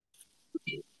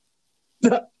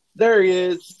There he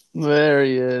is. There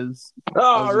he is.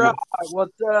 All How's it right. go?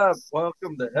 What's up?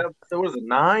 Welcome to episode, was it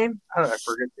 9? How did I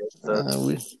forget the episode?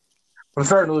 We I'm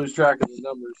starting to lose track of the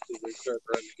numbers because they start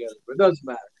running together, but it doesn't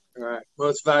matter. All right.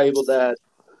 Most valuable dad.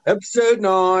 Episode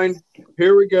 9.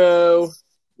 Here we go.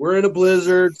 We're in a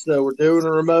blizzard, so we're doing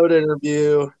a remote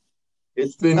interview.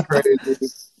 It's been crazy. Life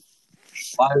is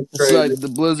it's crazy. like the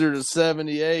blizzard of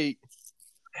 '78.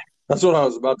 That's what I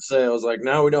was about to say. I was like,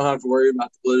 now we don't have to worry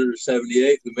about the blizzard of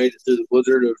 78. We made it through the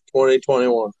blizzard of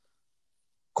 2021. Of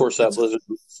course, that It's blizzard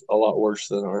was a lot worse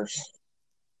than ours.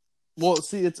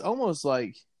 see, it's almost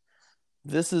like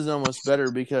this is almost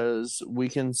better because we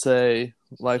can say,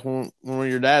 like when we're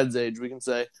your dad's age, we can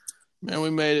say, "Man, we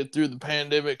made it through the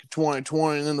pandemic of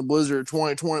 2020 and then the blizzard of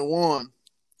 2021.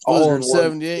 All Blizzard in of one.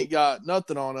 '78 got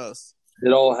nothing on us.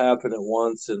 It all happened at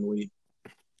once, and we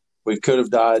could have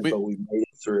died, We but we made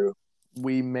it through.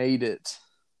 we made it.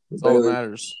 That's all that Barely.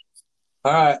 matters."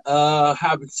 All right.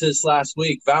 Happened since last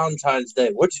week, Valentine's Day.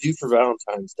 What'd you do for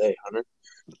Valentine's Day, Hunter?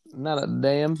 Not a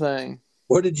damn thing.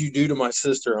 What did you do to my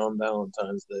sister on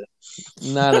Valentine's Day?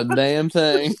 Not a damn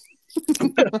thing.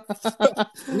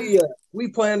 We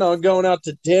planned on going out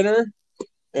to dinner,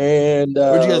 and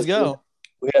Where'd you guys go?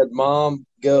 we had mom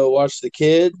go watch the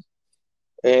kid,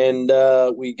 and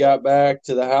we got back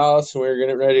to the house, and we were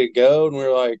getting ready to go, and we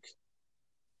were like,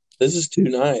 "This is too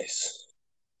nice.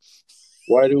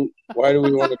 Why do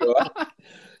we want to go out?"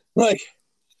 Like,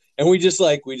 and we just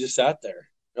sat there,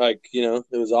 like, it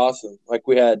was awesome. Like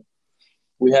we had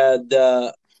we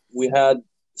had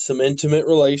some intimate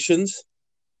relations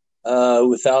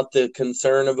without the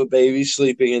concern of a baby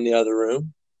sleeping in the other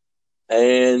room,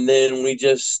 and then we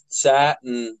just sat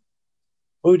and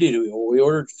what did we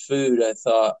ordered food. I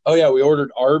thought, oh yeah, we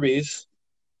ordered Arby's,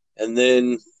 and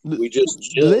then we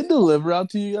just Do they chilled. deliver out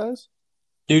to you guys?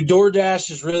 Dude, DoorDash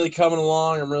is really coming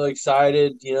along. I'm really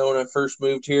excited. When I first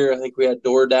moved here, I think we had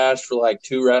DoorDash for like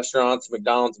two restaurants,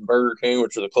 McDonald's and Burger King,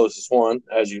 which are the closest one,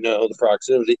 as you know, the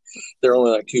proximity. They're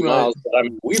only like 2 miles. Right. But I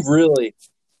mean, we've really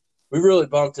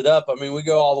bumped it up. I mean, we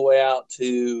go all the way out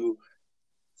to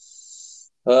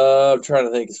I'm trying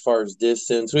to think as far as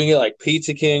distance. We can get like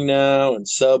Pizza King now and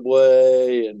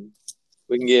Subway, and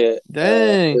we can get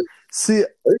Dang. See,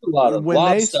 there's a lot when of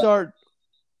they stuff.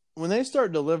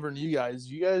 start delivering you guys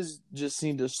just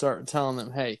need to start telling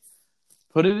them, hey,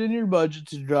 put it in your budget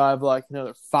to drive like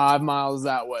another 5 miles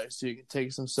that way so you can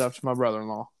take some stuff to my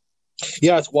brother-in-law.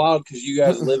 Yeah, it's wild because you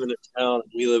guys live in a town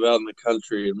and we live out in the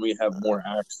country, and we have more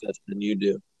access than you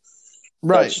do.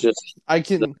 Right. That's just I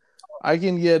can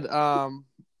get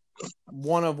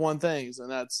one of one things,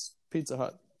 and that's Pizza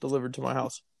Hut delivered to my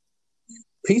house.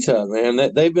 Pizza Hut,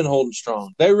 man. They've been holding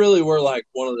strong. They really were like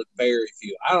one of the very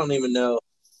few. I don't even know,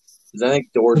 because I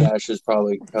think DoorDash has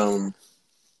probably come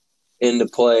into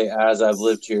play as I've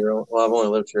lived here. Well, I've only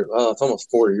lived here, it's almost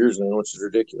 4 years now, which is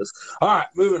ridiculous. All right,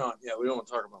 moving on. Yeah, we don't want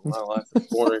to talk about my life. It's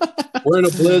boring. We're in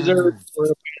a blizzard. We're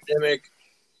in a pandemic.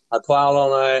 I plowed all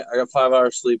night. I got 5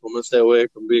 hours sleep. I'm going to stay awake.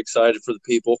 I'm going to be excited for the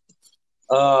people.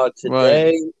 Today,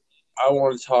 Right. I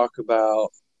want to talk about,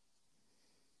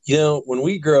 when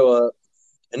we grow up,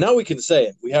 and now we can say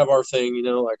it. We have our thing,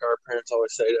 like our parents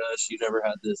always say to us, you never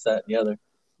had this, that, and the other.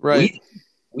 Right.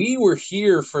 We were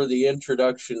here for the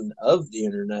introduction of the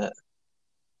internet.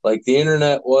 Like, the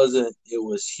internet it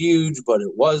was huge, but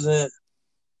it wasn't.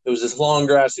 It was this long,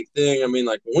 drastic thing. I mean,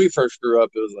 like, when we first grew up,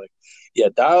 it was like, yeah,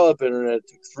 dial-up internet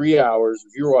took 3 hours.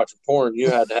 If you were watching porn, you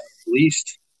had to have at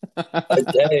least a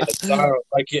day of dial-up.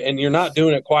 Like, and you're not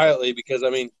doing it quietly because, I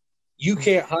mean, you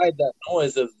can't hide that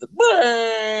noise of the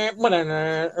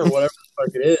or whatever the fuck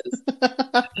it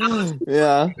is.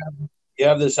 Yeah. You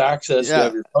have this access. You Yeah.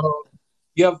 have your phone.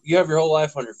 You have your whole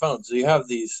life on your phone. So you have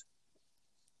these.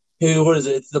 What is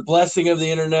it? It's the blessing of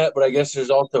the internet, but I guess there's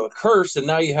also a curse. And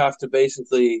now you have to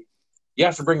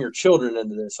bring your children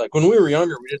into this. Like when we were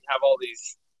younger, we didn't have all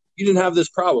these. You didn't have this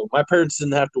problem. My parents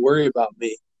didn't have to worry about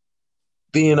me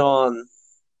being on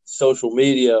social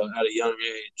media at a young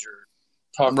age or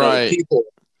talking to other Right. people.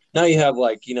 Now you have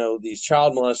these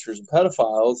child molesters and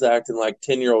pedophiles acting like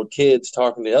 10-year-old kids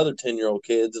talking to other 10-year-old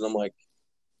kids. And I'm like,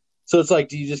 so it's like,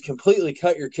 do you just completely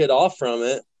cut your kid off from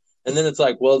it? And then it's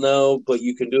like, well, no, but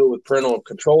you can do it with parental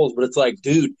controls. But it's like,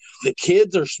 dude, the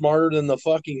kids are smarter than the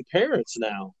fucking parents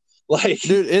now. Like,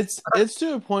 Dude, it's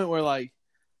to a point where like,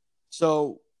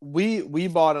 so we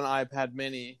bought an iPad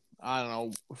mini, I don't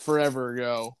know, forever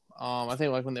ago. I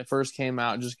think like when they first came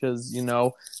out, just because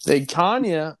they con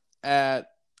you at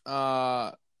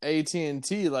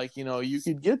AT&T, like you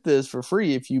could get this for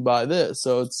free if you buy this.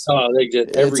 So they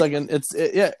get it's like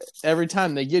yeah, every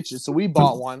time they get you. So we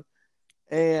bought one,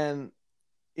 and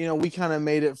we kind of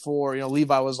made it for,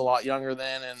 Levi was a lot younger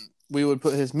then, and we would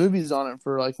put his movies on it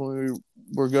for like when we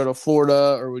were go to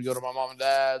Florida or we go to my mom and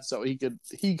dad, so he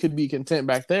could be content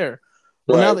back there.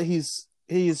 Well, now Right. that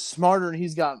he's smarter and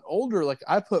he's gotten older, like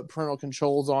I put parental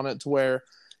controls on it to where,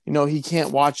 he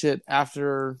can't watch it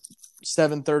after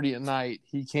 7:30 at night.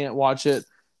 He can't watch it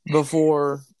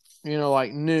before,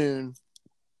 like noon,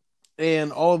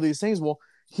 and all of these things. Well,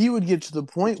 he would get to the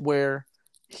point where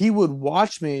he would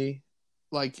watch me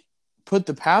like put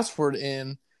the password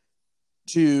in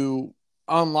to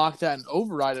unlock that and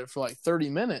override it for like 30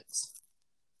 minutes.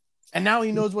 And now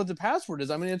he knows what the password is.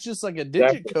 I mean, it's just like a digit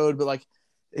Exactly. code, but like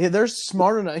they're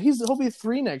smart enough. He'll be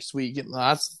 3 next week. And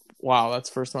that's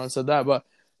the first time I said that. But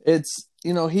it's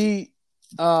he's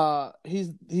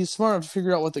smart enough to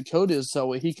figure out what the code is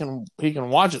so he can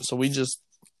watch it. So we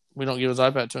don't give his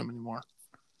iPad to him anymore.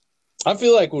 I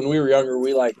feel like when we were younger,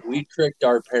 we tricked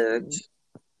our parents.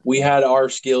 We had our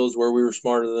skills where we were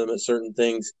smarter than them at certain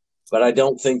things, but I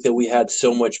don't think that we had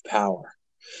so much power.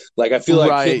 Like I feel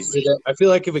like Right. kids. I feel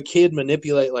like if a kid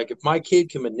if my kid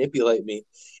can manipulate me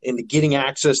into getting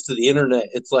access to the internet,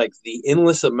 it's like the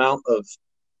endless amount of,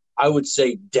 I would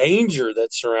say, danger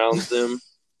that surrounds them.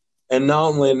 And not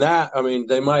only that, I mean,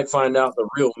 they might find out the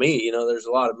real me. There's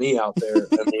a lot of me out there.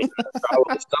 I mean,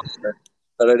 probably somewhere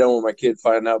that I don't want my kid to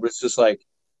find out. But it's just like,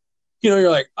 you're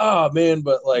like, oh man,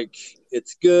 but like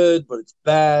it's good, but it's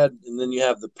bad. And then you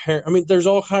have the parent. I mean, there's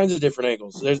all kinds of different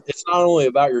angles. It's not only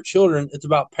about your children; it's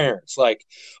about parents. Like,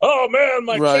 oh man,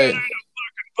 my kid ate Right.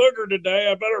 a booger today.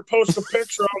 I better post a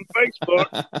picture on Facebook.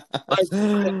 Like,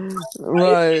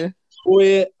 Right. enjoy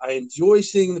it. I enjoy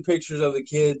seeing the pictures of the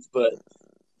kids, but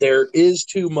there is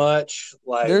too much.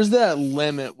 Like, There's that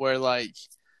limit where like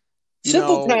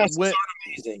simple tasks when, are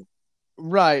amazing.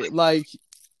 right, like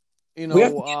We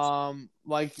have to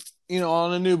like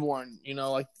on a newborn,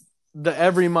 like the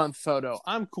every month photo.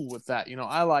 I'm cool with that.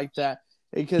 I like that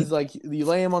because like you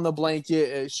lay them on the blanket,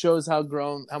 it shows how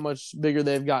much bigger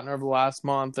they've gotten over the last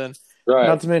month, and right,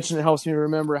 not to mention it helps me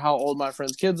remember how old my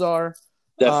friends' kids are.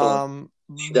 definitely.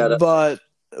 That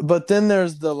But then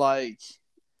there's the like,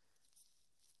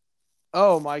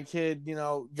 oh, my kid,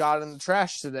 got in the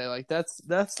trash today. Like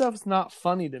that stuff's not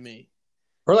funny to me.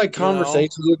 or like You know,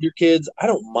 conversations with your kids. I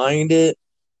don't mind it.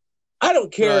 I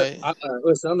don't care. right?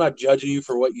 Listen, I'm not judging you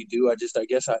for what you do. I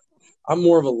guess I'm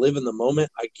more of a live in the moment.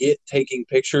 I get taking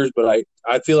pictures, but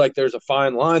I feel like there's a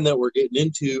fine line that we're getting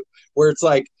into where it's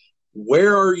like,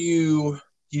 where are you,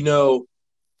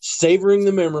 savoring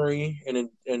the memory and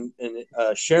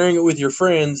sharing it with your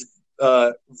friends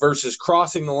versus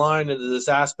crossing the line into this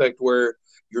aspect where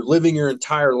you're living your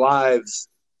entire lives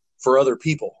for other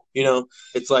people.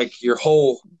 It's like your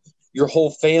whole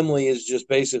family is just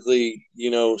basically,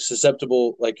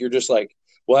 susceptible. Like you're just like,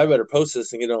 well, I better post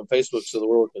this and get it on Facebook so the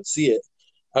world can see it,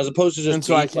 as opposed to just And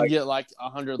so I being can like, get like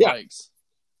 100 yeah, likes.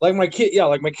 like my kid, yeah,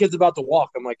 like my kid's about to walk.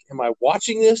 I'm like, am I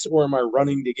watching this or am I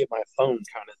running to get my phone,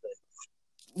 kind of thing?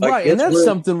 Like Right, and it's that's where,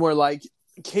 something where like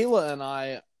Kayla and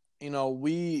I,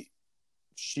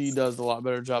 she does a lot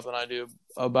better job than I do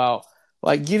about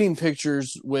like getting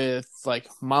pictures with like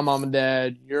my mom and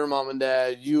dad, your mom and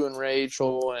dad, you and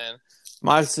Rachel, and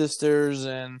my sisters,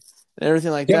 and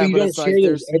everything like yeah, but that. you But don't it's like share those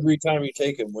there's every time you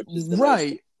take them, which is the nice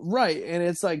thing. right, and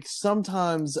it's like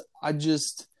sometimes I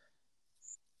just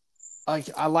like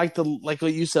I like to like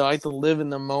what you said, I like to live in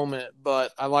the moment,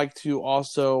 but I like to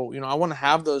also, I want to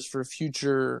have those for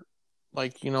future,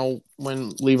 like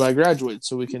when Levi graduates,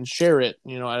 so we can share it,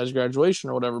 at his graduation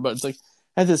or whatever. But it's like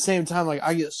at the same time, like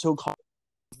I get so caught up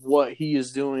with what he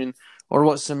is doing or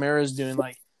what Samara is doing,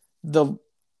 like the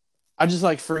I just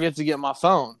like forget to get my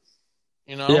phone,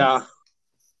 you know. Yeah,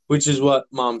 which is what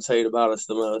moms hate about us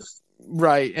the most.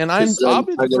 Right, and Because I'll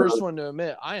be I the get first on. one to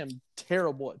admit I am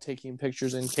terrible at taking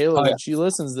pictures. And Kayla, Oh yeah, when she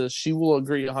listens to this, she will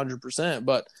agree 100%.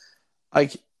 But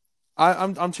like,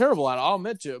 I'm terrible at it. I'll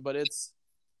admit to it. But it's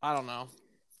I don't know.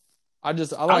 I I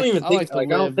don't even I think, like to like,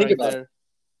 I don't live think right about it. there.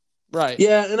 Right.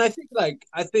 Yeah, and I think like,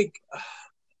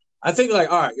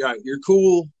 all right, you're right. You're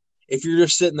cool if you're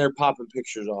just sitting there popping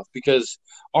pictures off, because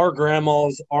our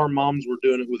grandmas, our moms were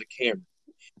doing it with a camera.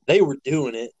 They were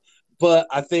doing it, but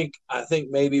I think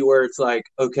maybe where it's like,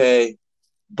 okay,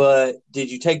 but did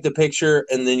you take the picture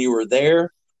and then you were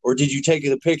there, or did you take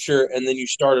the picture and then you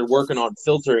started working on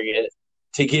filtering it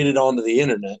to get it onto the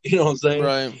internet? You know what I'm saying?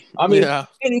 Right. I mean, Yeah.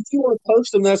 and if you want to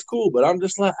post them, that's cool. But I'm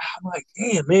like,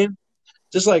 damn, man,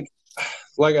 just like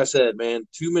I said, man,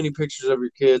 too many pictures of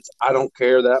your kids. I don't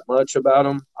care that much about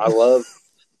them. I love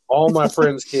all my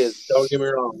friends' kids. Don't get me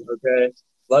wrong, okay?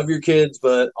 Love your kids,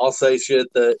 but I'll say shit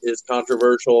that is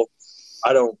controversial.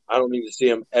 I don't need to see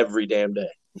them every damn day.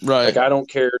 Right. Like, I don't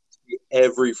care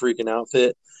every freaking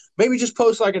outfit. Maybe just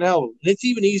post like an album. And it's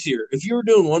even easier. If you were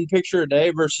doing one picture a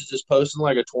day versus just posting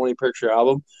like a 20 picture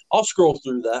album, I'll scroll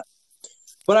through that.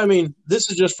 But I mean, this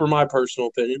is just for my personal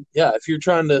opinion. Yeah, if you're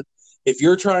trying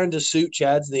to suit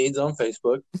Chad's needs on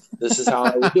Facebook, this is how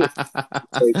I would do it.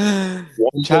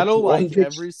 Chad will one like picture.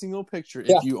 every single picture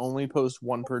Yeah. if you only post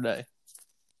one per day.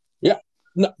 Yeah.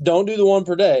 No, don't do the one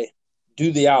per day.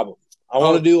 Do the album. I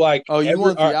want to do like you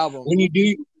want the album. When you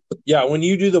do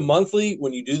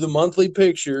the monthly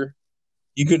picture,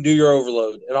 you can do your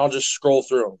overload, and I'll just scroll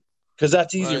through them because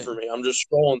that's easier for me. I'm just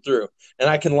scrolling through, and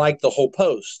I can like the whole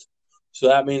post. So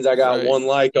that means I got one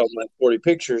like on my 40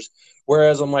 pictures.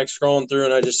 Whereas I'm like scrolling through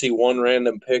and I just see one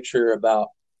random picture about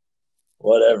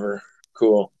whatever.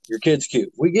 Cool. Your kid's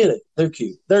cute. We get it. They're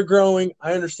cute. They're growing.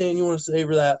 I understand you want to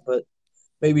savor that, but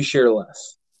maybe share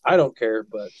less. I don't care,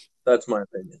 but that's my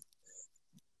opinion.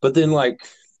 But then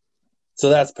so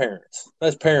that's parents.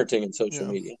 That's parenting in social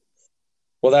media.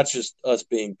 Well, that's just us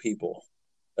being people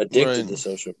addicted to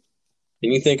social media.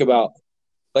 And you think about,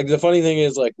 like, the funny thing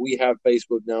is, like, we have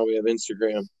Facebook now, we have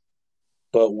Instagram,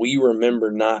 but we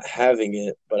remember not having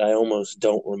it, but I almost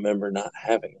don't remember not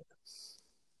having it.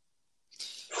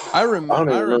 I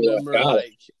remember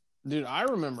dude, I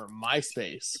remember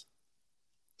MySpace.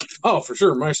 Oh, for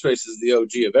sure. MySpace is the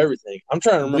OG of everything. I'm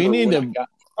trying to remember I'm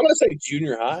going to say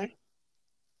junior high.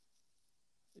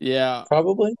 Yeah.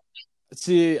 Probably.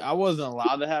 See, I wasn't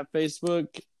allowed to have Facebook.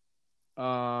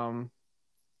 But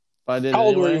I did. How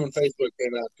old were you when Facebook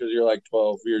came out? Because you're like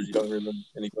 12 years younger than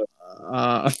anybody.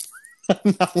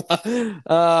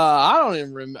 I don't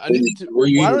even remember. Were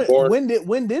you even born?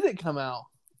 When did it come out?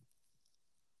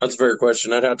 That's a fair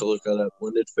question. I'd have to look that up.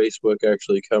 When did Facebook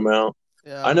actually come out?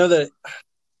 Yeah. I know that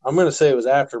I'm going to say it was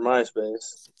after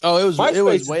MySpace. Oh, it was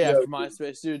way after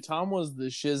MySpace, dude. Tom was the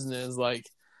shizness. Like,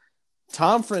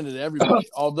 Tom friended everybody.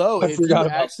 Although if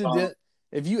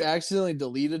you accidentally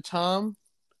deleted Tom,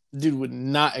 dude would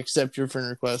not accept your friend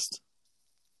request.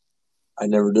 I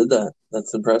never did that.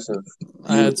 That's impressive.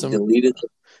 I had some deleted.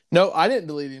 No, I didn't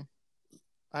delete him.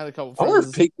 I had a couple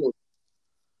friends.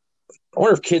 I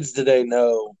wonder if kids today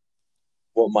know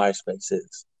what MySpace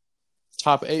is.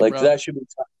 Top 8, like bro. That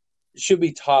should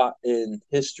be taught in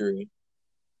history.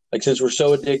 Like, since we're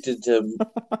so addicted to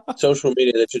social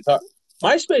media, that should talk.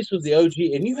 MySpace was the OG,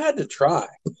 and you had to try.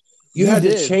 You had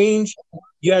to change.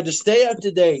 You had to stay up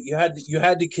to date. You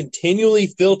had to continually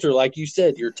filter, like you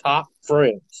said, your top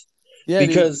friends. Yeah,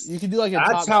 because dude, you could do like a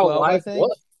that's top how 12, life I think.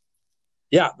 was.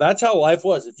 Yeah, that's how life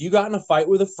was. If you got in a fight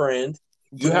with a friend,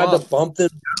 you had to bump them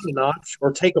down a notch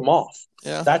or take them off.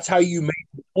 Yeah, that's how you made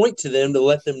the point to them to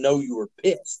let them know you were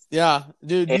pissed. Yeah,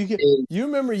 dude, you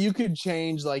remember you could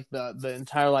change like the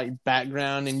entire like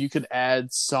background, and you could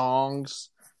add songs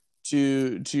to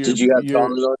your. Did you have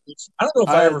songs on this? I don't know if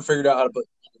I ever figured out how to put.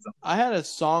 I had a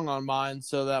song on mine,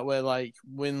 so that way, like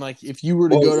when if you were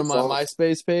to go to my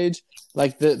MySpace page,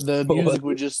 like the music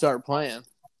would just start playing.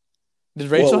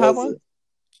 Did Rachel have one?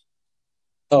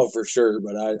 Oh, for sure,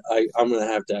 but I'm gonna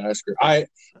have to ask her.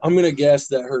 I'm gonna guess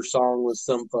that her song was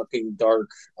some fucking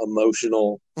dark,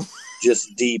 emotional,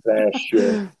 just deep ass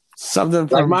shit. Something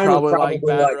from mine probably like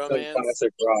Bad Romance.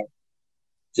 Classic rock.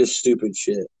 Just stupid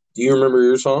shit. Do you remember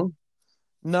your song?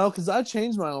 No, because I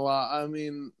changed mine a lot. I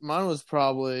mean, mine was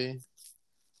probably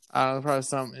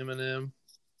something Eminem.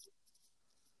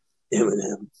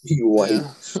 Eminem, you white.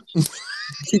 Yeah.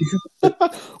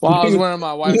 While I was wearing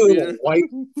my white beater.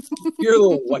 You're a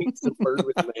little white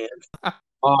suburban man.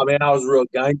 Oh man, I was real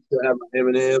gangster to have my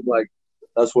Eminem. Like,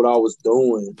 that's what I was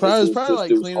doing. I was probably like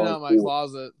cleaning out my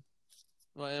closet.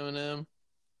 My Eminem.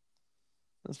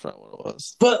 That's probably what it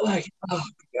was. But like, oh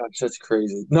my gosh, that's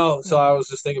crazy. No, so I was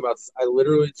just thinking about this. I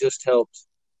literally just helped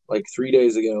like 3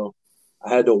 days ago.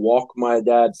 I had to walk my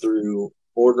dad through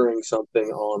ordering something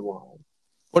online.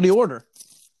 What did he order?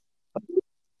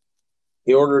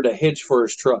 He ordered a hitch for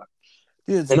his truck.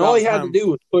 Dude, and all he had to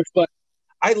do was push button.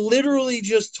 I literally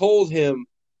just told him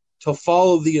to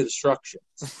follow the instructions.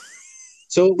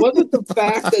 So it wasn't the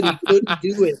fact that he couldn't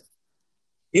do it.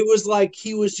 It was like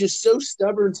he was just so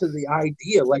stubborn to the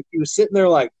idea. Like, he was sitting there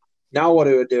like, now what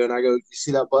do I do? And I go, you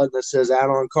see that button that says add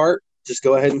on cart? Just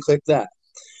go ahead and click that.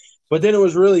 But then it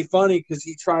was really funny because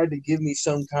he tried to give me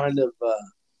some kind of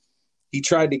he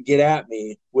tried to get at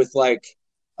me with like,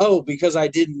 oh, because I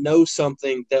didn't know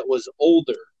something that was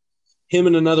older. Him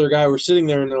and another guy were sitting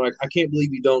there, and they're like, I can't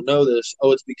believe you don't know this.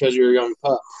 Oh, it's because you're a young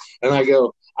pup. And I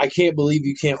go, I can't believe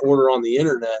you can't order on the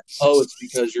internet. Oh, it's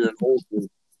because you're an old dude.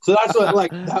 So that's what,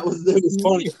 like, it was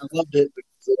funny. I loved it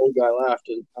because the old guy laughed,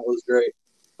 and that was great.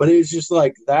 But it was just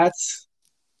like, that's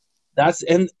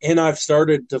and I've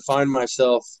started to find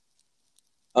myself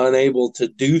unable to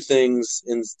do things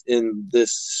in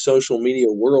this social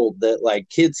media world that like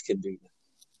kids can do.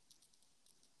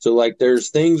 So like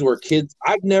there's things where kids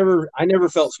I never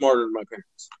felt smarter than my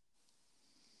parents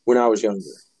when I was younger.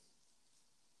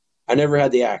 I never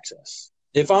had the access.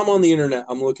 If I'm on the internet,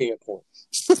 I'm looking at porn.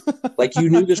 Like you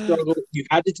knew the struggle. You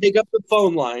had to take up the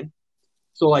phone line.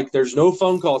 So like there's no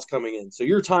phone calls coming in. So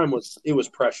your time was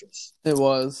precious. It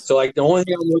was. So like the only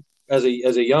thing I'm looking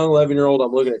as a young 11-year-old,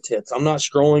 I'm looking at tits. I'm not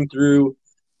scrolling through,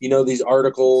 these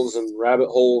articles and rabbit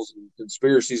holes and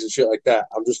conspiracies and shit like that.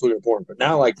 I'm just looking at porn. But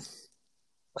now like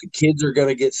kids are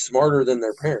gonna get smarter than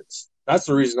their parents. That's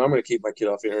the reason I'm gonna keep my kid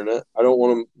off the internet. I don't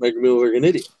want to make me look like an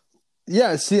idiot.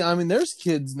 Yeah, see, I mean, there's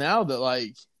kids now that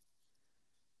like,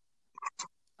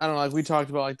 I don't know, like we talked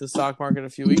about like the stock market a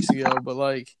few weeks ago, but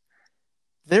like,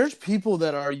 there's people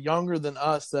that are younger than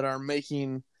us that are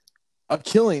making a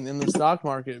killing in the stock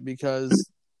market because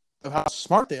of how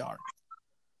smart they are.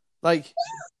 Like,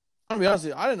 I'm gonna be honest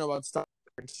with you, I didn't know about stock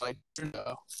market like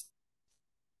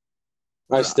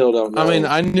I still don't know. I mean,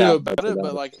 I knew about it,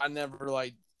 but like I never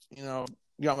like,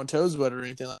 got my toes wet or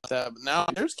anything like that. But now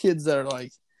there's kids that are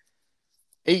like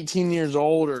 18 years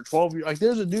old or 12 years. Like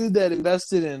there's a dude that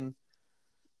invested in,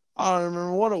 I don't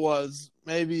remember what it was,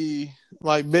 maybe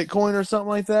like Bitcoin or something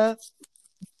like that.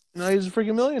 He's a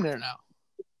freaking millionaire now.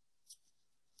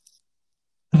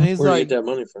 And he's Where'd like, you get that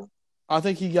money from? I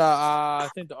think he got. I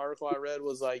think the article I read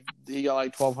was like he got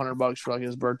like $1,200 for like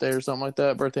his birthday or something like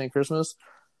that, birthday and Christmas.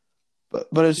 But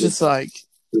it's just like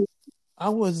I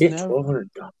was never.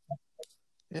 $1,200.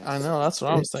 Yeah, I know. That's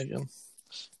what I was thinking.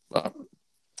 But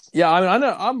yeah, I mean, I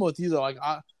know I'm with you though. Like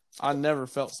I never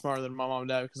felt smarter than my mom and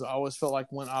dad because I always felt like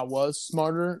when I was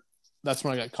smarter, that's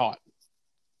when I got caught.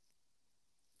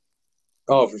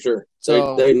 Oh, for sure.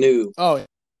 So they knew. Oh, yeah.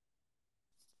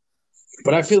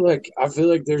 But I feel like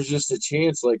there's just a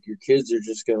chance like your kids are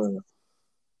just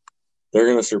they're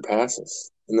gonna surpass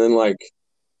us, and then like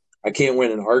I can't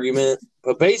win an argument.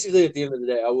 But basically, at the end of the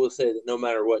day, I will say that no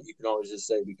matter what, you can always just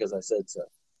say because I said so.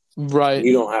 Right.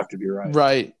 You don't have to be right.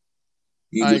 Right.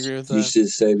 I agree with that. You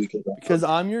just say because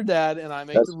I'm your dad and I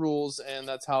make the rules, and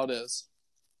that's how it is.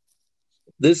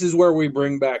 This is where we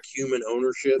bring back human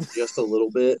ownership just a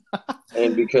little bit,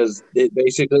 and because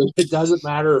it doesn't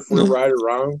matter if we're right or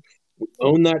wrong. We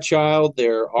own that child;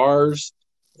 they're ours,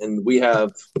 and we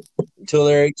have until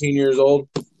they're 18 years old.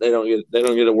 They don't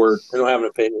get a word. They don't have an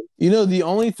opinion. The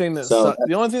only thing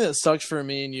that sucks for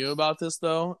me and you about this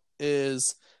though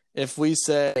is if we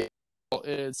say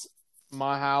it's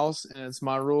my house and it's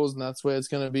my rules and that's the way it's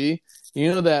going to be.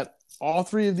 You know that all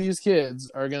three of these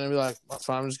kids are going to be like, "That's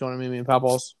fine. I'm just going to meet me in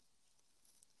Papa's."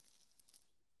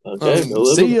 Okay,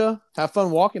 see ya. Have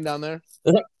fun walking down there.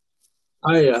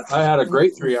 I had a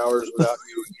great 3 hours without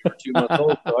you. You were 2 months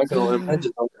old, so I can only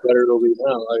imagine how better it'll be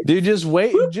now. Like, dude, just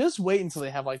wait until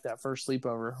they have like that first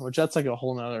sleepover, which that's like a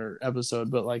whole nother episode.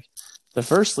 But like the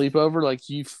first sleepover, like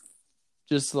you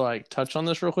just like touch on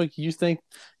this real quick. You think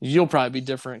you'll probably be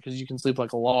different because you can sleep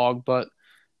like a log, but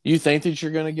you think that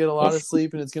you're gonna get a lot of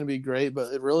sleep and it's gonna be great. But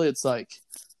it's like,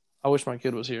 I wish my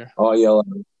kid was here. I'll yell at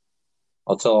him.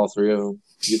 I'll tell all three of them.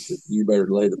 You better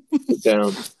lay the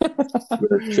down. You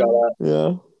better shut up.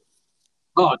 Yeah.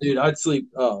 Oh, dude, I'd sleep.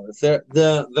 Oh, if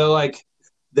the like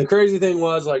the crazy thing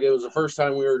was like it was the first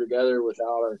time we were together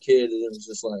without our kid, and it was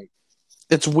just like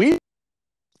it's weird.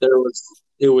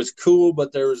 It was cool,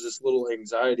 but there was this little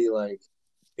anxiety. Like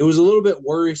it was a little bit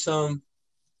worrisome.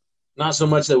 Not so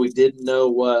much that we didn't know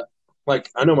what.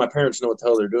 Like I know my parents know what the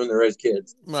hell they're doing. They raise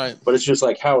kids, right? But it's just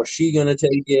like, how is she going to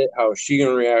take it? How is she going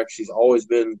to react? She's always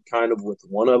been kind of with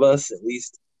one of us, at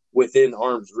least within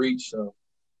arm's reach. So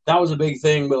that was a big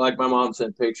thing. But like my mom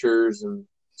sent pictures, and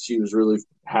she was really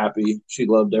happy. She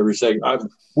loved every second.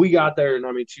 We got there, and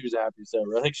I mean, she was happy. So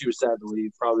I think she was sad to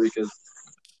leave, probably because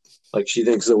like she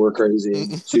thinks that we're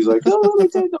crazy. She's like, don't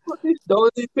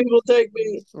let these people take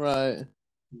me. Right.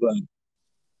 But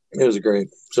it was great.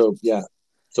 So yeah,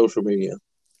 social media.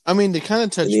 I mean, to kind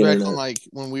of touch back on like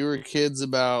when we were kids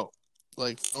about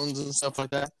like phones and stuff like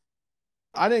that.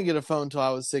 I didn't get a phone until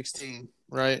I was 16,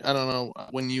 right? I don't know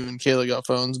when you and Kayla got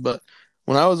phones, but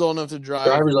when I was old enough to drive,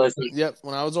 driver's license. Yep,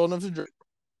 when I was old enough to drive,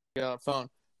 I got a phone.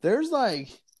 There's like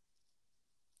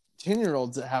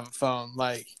 10-year-olds that have a phone.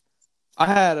 Like I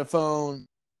had a phone,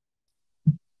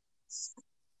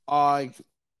 like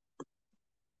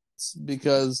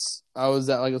because I was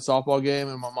at like a softball game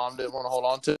and my mom didn't want to hold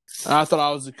on to it. And I thought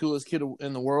I was the coolest kid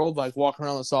in the world, like walking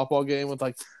around the softball game with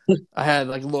like I had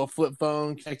like a little flip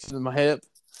phone connected to my hip.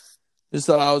 Just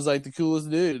thought I was like the coolest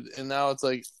dude. And now it's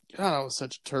like, God, I was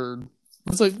such a turd.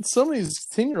 It's like some of these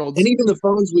 10-year-olds. And even the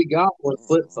phones we got were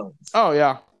flip phones. Oh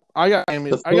yeah, I got hand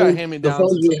me The downs.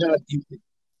 phones we had,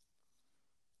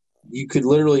 you could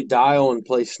literally dial and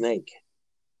play Snake.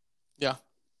 Yeah.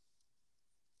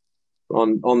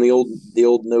 On the old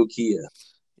Nokia.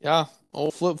 Yeah,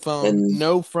 old flip phone, And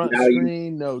no front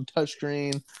screen, no touch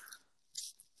screen.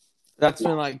 That's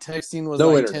when like texting was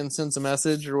like internet. 10 cents a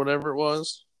message or whatever it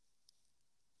was.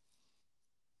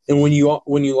 And when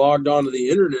you logged onto the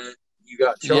internet, you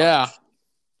got charged. Yeah.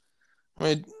 I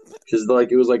mean, because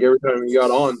like it was like every time you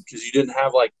got on, because you didn't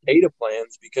have like data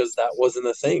plans, because that wasn't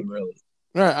a thing really.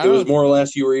 Right. It was more or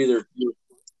less you were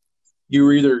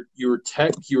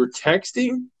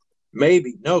texting,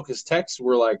 maybe no, because texts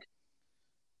were like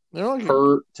they're like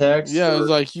per text. Yeah, it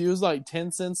was like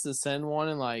 10 cents to send one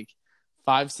and like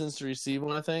 5 cents to receive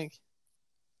one, I think.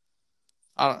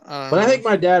 I don't but know. I think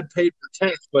my dad paid for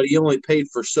text, but he only paid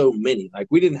for so many. Like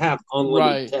we didn't have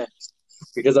unlimited text,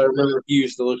 because I remember he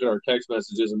used to look at our text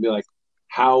messages and be like,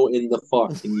 "How in the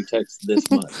fuck can you text this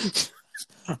much?"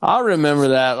 I remember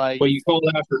that. Like, but you called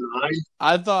after 9.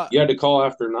 I thought you had to call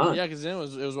after 9. Yeah, because then it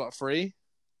was what, free?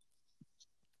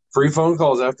 Free phone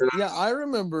calls after 9. Yeah, I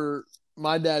remember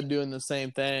my dad doing the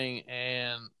same thing,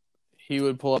 and he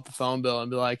would pull up the phone bill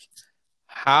and be like,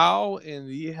 "How in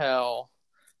the hell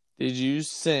did you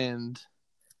send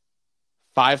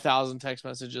 5,000 text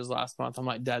messages last month?" I'm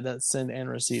like, "Dad, that's send and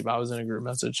receive. I was in a group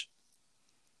message."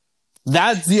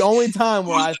 That's the only time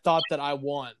where I thought that I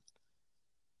won.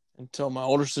 Until my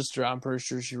older sister, I'm pretty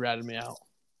sure she ratted me out.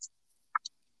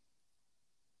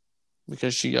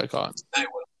 Because she got caught. They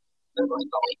will.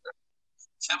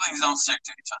 Siblings don't stick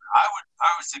to each other. I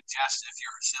would suggest, if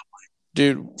you're a sibling,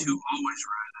 dude, to always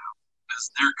rat out, because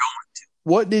they're going to.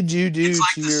 What did you do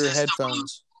to your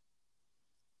headphones?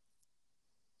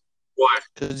 Why?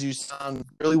 Because you sound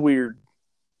really weird.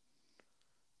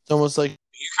 It's almost like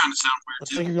you kind of sound weird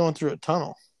too. I think you're going through a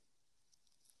tunnel.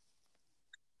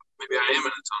 Maybe I am in a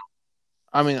tunnel.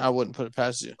 I mean, I wouldn't put it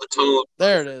past you. A tunnel.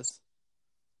 There it is.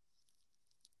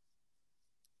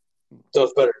 So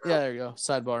it's better now. Yeah, there you go.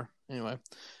 Sidebar. Anyway,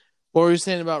 what were you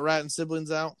saying about ratting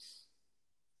siblings out?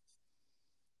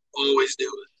 Always do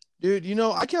it, dude. You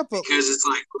know, I kept up because it's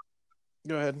like.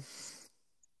 Go ahead.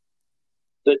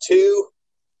 The two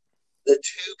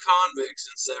convicts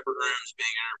in separate rooms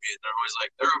being interviewed, they're always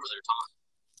like, they're over there talking.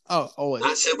 Oh, always.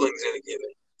 That sibling's gonna give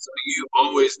it. So you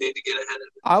always need to get ahead of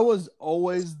it. I was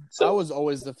always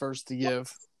the first to give.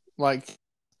 Like,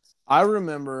 I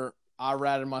remember I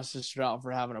ratted my sister out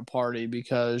for having a party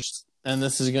because, and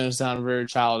this is going to sound very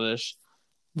childish,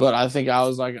 but I think I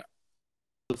was like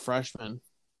a freshman.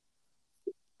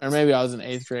 Or maybe I was in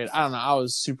 8th grade. I don't know. I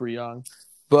was super young.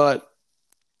 But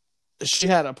she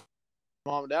had a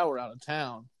mom and dad were out of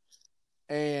town.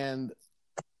 And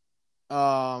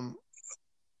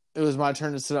it was my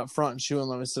turn to sit up front, and she wouldn't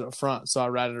let me sit up front, so I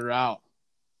ratted her out.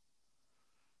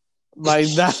 Like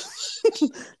that.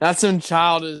 That's some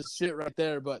childish shit right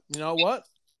there. But you know what?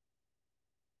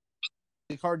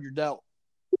 The card you're dealt.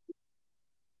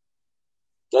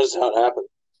 That's how it happens.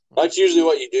 That's usually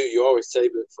what you do. You always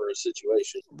save it for a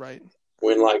situation. Right.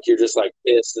 When like you're just like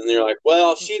pissed, and you're like,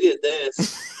 "Well, she did this.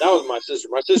 That was my sister.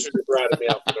 My sister just ratted me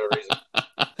out for no reason."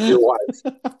 Your wife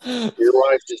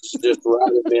just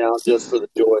ratted me out just for the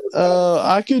joy of it.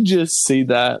 I could just see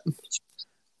that.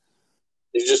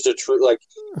 It's just a true, like,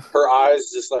 her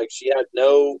eyes just like she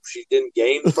didn't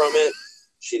gain from it.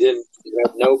 She didn't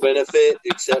have no benefit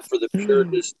except for the pure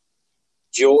just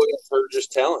joy of her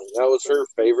just telling. That was her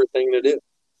favorite thing to do.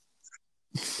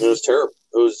 It was terrible.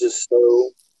 It was just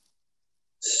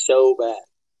so bad.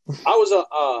 I was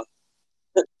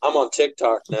I'm on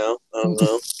TikTok now. I don't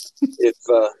know if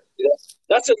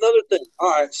that's another thing.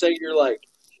 All right, say you're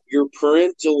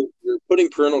putting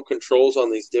parental controls on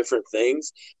these different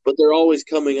things, but they're always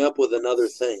coming up with another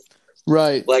thing.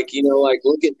 Right. Like,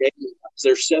 look at dating apps.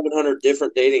 There's 700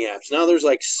 different dating apps. Now there's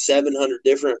like 700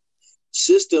 different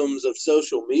systems of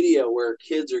social media where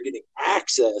kids are getting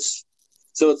access.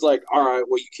 So it's like, all right,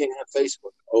 well, you can't have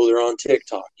Facebook. Oh, they're on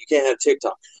TikTok. You can't have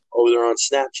TikTok. Oh, they're on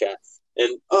Snapchat.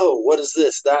 And, oh, what is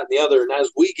this, that, and the other? And as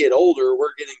we get older,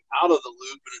 we're getting out of the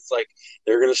loop, and it's like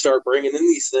they're going to start bringing in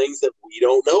these things that we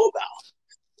don't know about.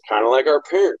 Kind of like our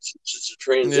parents. It's just a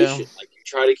transition. Yeah. Like, you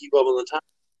try to keep up on the time.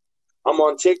 I'm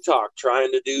on TikTok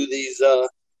trying to do these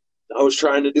I was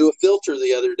trying to do a filter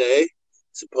the other day.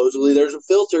 Supposedly there's a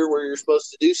filter where you're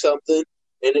supposed to do something,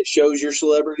 and it shows your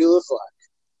celebrity look like.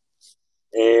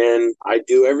 And I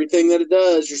do everything that it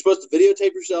does. You're supposed to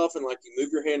videotape yourself, and, like, you move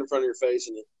your hand in front of your face,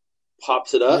 and it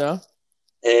pops it up.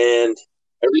 Yeah. And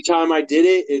every time I did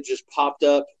it, it just popped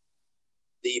up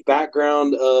the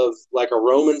background of like a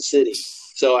Roman city.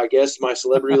 So I guess my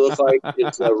celebrity look like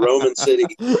it's a Roman city.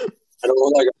 I don't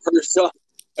look like a person.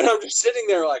 And I'm just sitting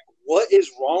there like, what is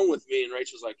wrong with me? And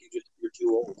Rachel's like, you're too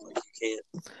old. Like you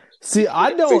See, I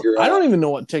can't don't figure I out. don't even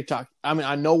know what TikTok. I mean,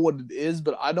 I know what it is,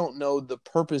 but I don't know the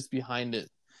purpose behind it.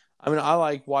 I mean, I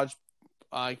like watch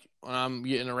like when I'm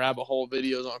getting a rabbit hole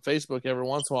videos on Facebook every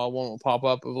once in a while, one will pop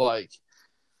up of like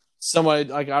somebody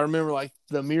like I remember like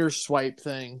the mirror swipe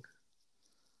thing.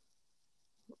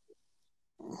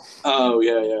 Oh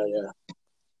yeah.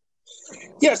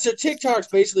 So TikTok's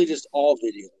basically just all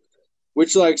video.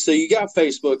 Which like so you got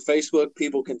Facebook. Facebook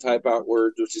people can type out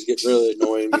words, which is getting really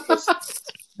annoying because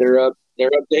they're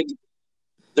updating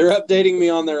me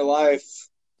on their life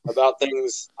about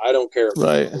things I don't care about.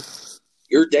 Right.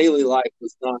 Your daily life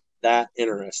is not that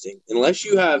interesting unless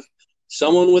you have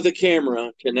someone with a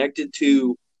camera connected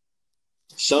to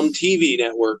some TV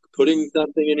network putting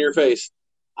something in your face.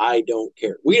 I don't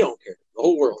care. We don't care. The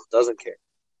whole world doesn't care.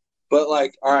 But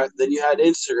like, all right, then you had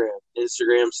Instagram.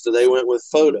 So they went with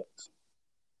photos.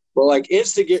 But like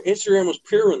Instagram was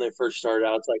pure when they first started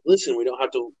out. It's like, listen, we don't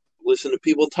have to listen to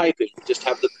people typing. We just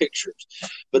have the pictures.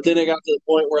 But then it got to the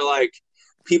point where like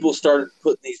people started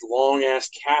putting these long ass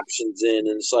captions in,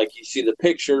 and it's like you see the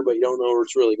picture, but you don't know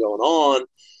what's really going on.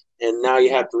 And now you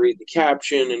have to read the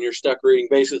caption, and you're stuck reading.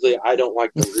 Basically, I don't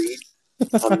like to read.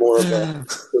 I'm more of a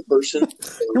person.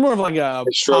 You're more of like a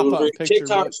struggle pop-up to read. picture.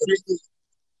 TikTok strictly,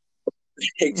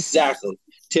 exactly.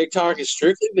 TikTok is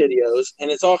strictly videos, and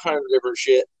it's all kinds of different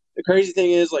shit. The crazy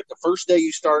thing is, like the first day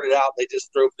you started out, they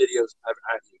just throw videos at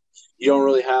you. You don't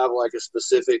really have like a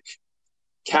specific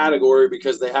category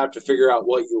because they have to figure out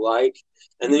what you like,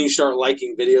 and then you start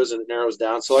liking videos, and it narrows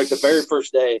down. So, like the very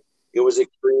first day, it was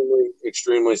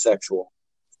extremely sexual.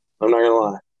 I'm not gonna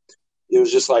lie. It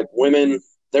was just like women.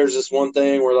 There's this one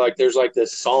thing where like there's like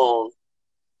this song,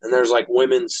 and there's like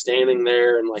women standing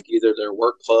there in like either their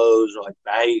work clothes or like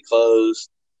baggy clothes,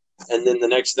 and then the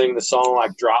next thing the song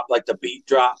like dropped, like the beat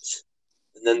drops,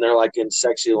 and then they're like in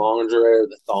sexy lingerie or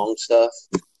the thong stuff.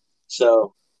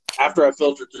 So after I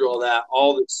filtered through all that,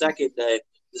 the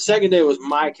second day was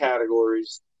my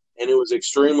categories, and it was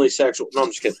extremely sexual. No, I'm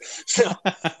just kidding. So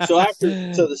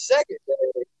the second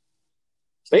day,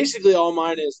 basically all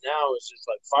mine is now is just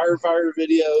like firefighter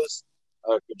videos,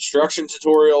 construction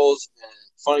tutorials, and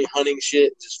funny hunting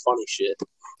shit, just funny shit.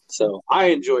 So I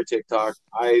enjoy TikTok.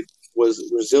 I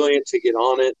was resilient to get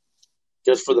on it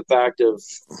just for the fact of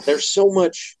there's so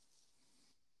much.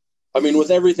 I mean,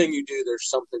 with everything you do, there's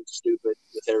something stupid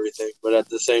with everything, but at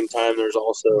the same time, there's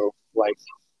also like,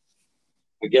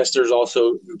 I guess there's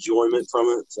also enjoyment from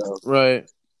it. So Right.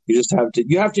 you just have to,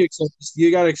 you got to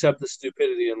accept the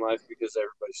stupidity in life because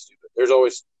everybody's stupid.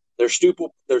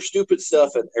 There's stupid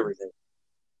stuff and everything.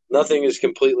 Nothing is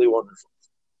completely wonderful.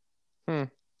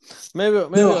 Maybe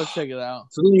I'll check it out.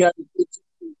 So then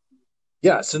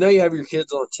so now you have your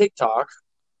kids on TikTok,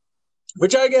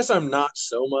 which I guess I'm not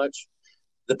so much.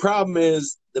 The problem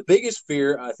is the biggest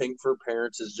fear I think for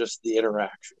parents is just the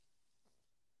interaction.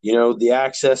 You know, the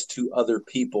access to other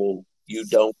people you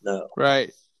don't know.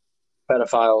 Right.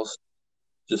 Pedophiles,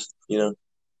 just,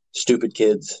 stupid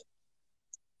kids,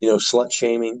 slut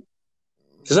shaming.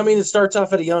 Because, I mean, it starts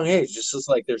off at a young age. Just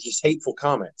like there's just hateful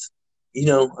comments.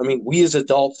 We as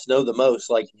adults know the most.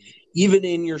 Like, even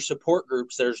in your support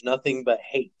groups, there's nothing but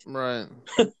hate. Right.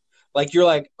 Like, you're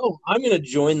like, oh, I'm going to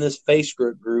join this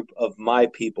Facebook group of my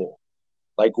people.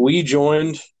 Like, we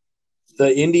joined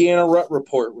the Indiana Rut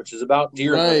Report, which is about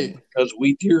deer hunting because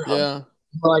we deer hunt. Yeah.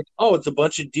 We're like, oh, it's a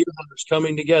bunch of deer hunters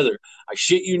coming together. I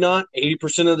shit you not,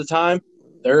 80% of the time,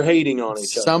 they're hating on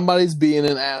each other. Somebody's being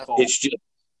an asshole.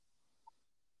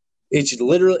 It's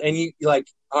literally, and you like,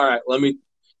 all right, let me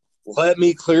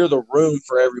clear the room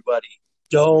for everybody.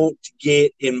 Don't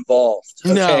get involved.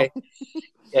 Okay. No.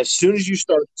 As soon as you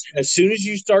start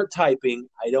typing,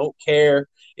 I don't care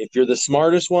if you're the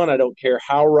smartest one. I don't care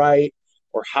how right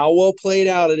or how well played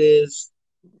out it is.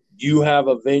 You have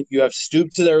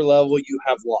stooped to their level. You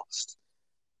have lost.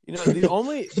 The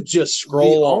only just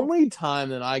scroll. Only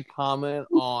time that I comment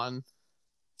on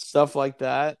stuff like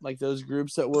that, like those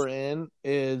groups that we're in,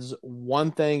 is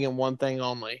one thing and one thing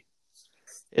only.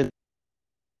 It's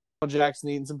Jackson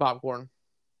eating some popcorn.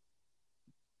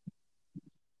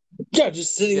 Yeah,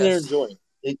 just sitting there enjoying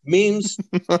it. Memes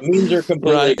are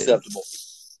completely acceptable.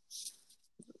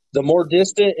 The more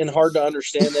distant and hard to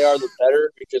understand they are, the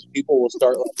better, because people will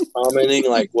start like commenting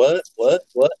like, what?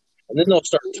 And then they'll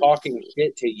start talking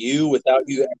shit to you without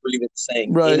you ever even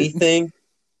saying anything.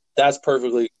 That's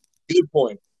perfectly good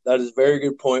point. That is a very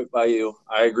good point by you.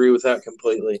 I agree with that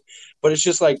completely. But it's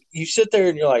just like you sit there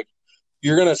and you're like,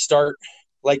 you're going to start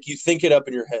like you think it up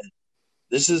in your head.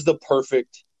 This is the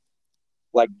perfect,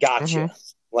 like, gotcha. Mm-hmm.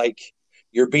 Like,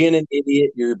 you're being an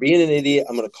idiot. You're being an idiot.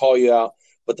 I'm going to call you out.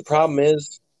 But the problem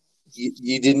is,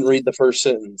 you didn't read the first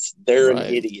sentence. They're an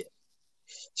Right. idiot.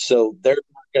 So they're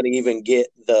not going to even get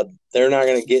they're not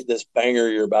going to get this banger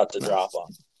you're about to drop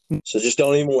on. So just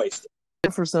don't even waste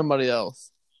it. For somebody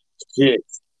else. Yeah.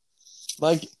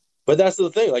 Like, but that's the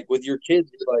thing. Like with your kids,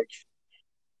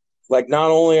 like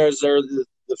not only is there the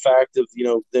fact of,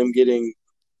 them getting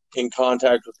in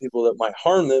contact with people that might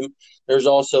harm them, there's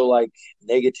also like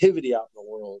negativity out in the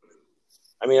world.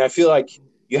 I mean, I feel like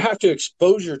you have to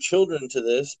expose your children to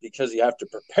this because you have to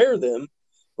prepare them,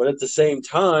 but at the same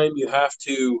time, you have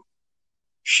to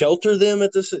shelter them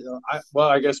at this.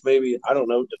 I guess maybe, I don't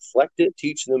know, deflect it,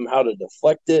 teach them how to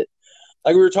deflect it.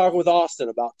 Like we were talking with Austin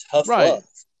about tough right. love.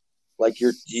 Like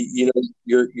you're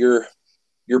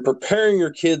preparing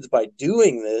your kids by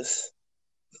doing this,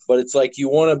 but it's like you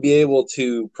want to be able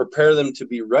to prepare them to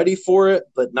be ready for it,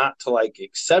 but not to like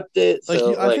accept it. Like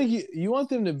So I think you want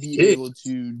them to be able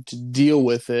to deal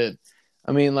with it.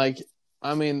 I mean,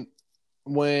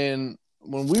 when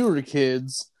we were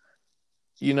kids,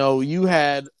 you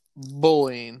had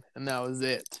bullying and that was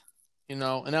it. And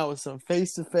that was some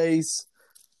face to face,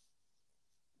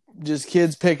 just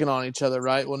kids picking on each other,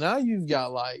 right? Well, now you've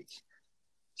got like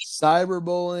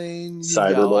cyberbullying, you've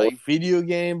got like video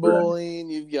game bullying,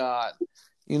 you've got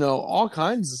all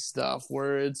kinds of stuff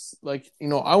where it's like,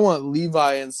 I want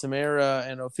Levi and Samara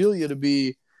and Ophelia to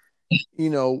be,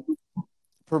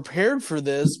 prepared for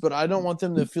this, but I don't want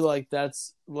them to feel like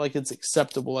that's like it's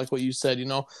acceptable, like what you said.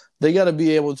 They got to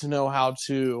be able to know how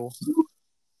to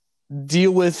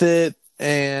deal with it,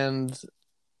 and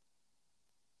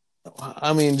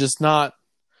I mean, not.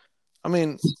 I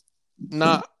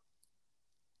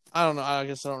don't know. I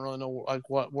guess I don't really know like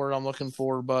what word I'm looking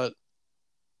for, but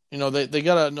they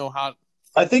gotta know how.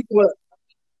 I think I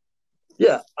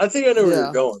know where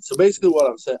you're going. So basically, what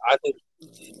I'm saying, I think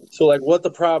so. Like, what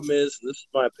the problem is, and this is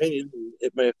my opinion, and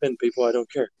it may offend people. I don't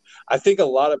care. I think a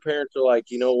lot of parents are like,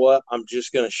 you know what? I'm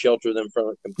just going to shelter them from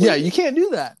it completely. Yeah, you can't do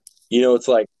that. It's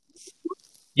like,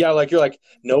 like you're like,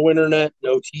 no internet,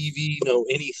 no TV, no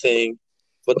anything.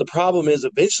 But the problem is,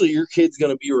 eventually, your kid's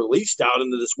going to be released out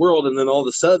into this world, and then all of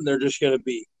a sudden, they're just going to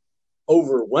be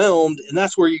overwhelmed, and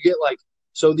that's where you get like,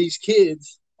 so these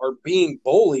kids are being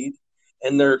bullied,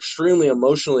 and they're extremely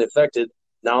emotionally affected.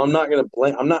 Now, I'm not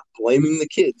blaming the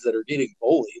kids that are getting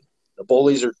bullied. The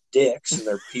bullies are dicks and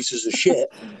they're pieces of shit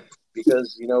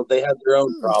because, they have their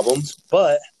own problems.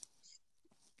 But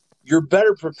you're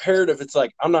better prepared if it's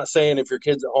like, I'm not saying if your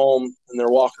kid's at home and they're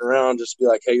walking around, just be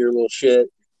like, hey, you're a little shit,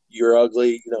 you're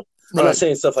ugly, I'm not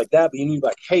saying stuff like that, but you need to be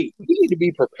like, hey, you need to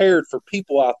be prepared for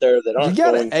people out there that aren't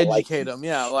going to educate them.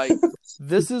 Yeah, like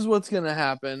this is what's going to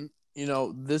happen.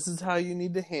 This is how you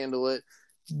need to handle it.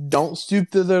 Don't stoop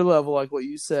to their level, like what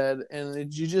you said.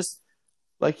 And you just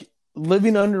like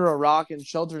living under a rock and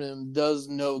sheltering them does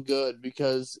no good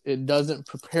because it doesn't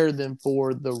prepare them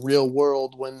for the real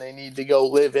world when they need to go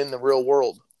live in the real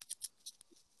world.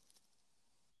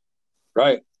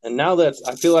 Right. And now I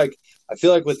feel like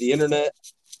with the internet,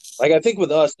 like I think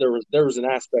with us, there was an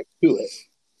aspect to it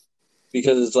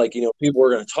because it's like, people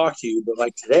are going to talk to you, but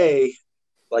like today,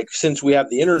 like since we have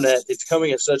the internet, it's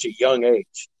coming at such a young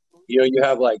age. You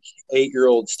have like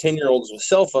 8-year-olds, 10-year-olds with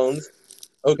cell phones.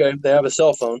 Okay, they have a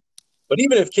cell phone. But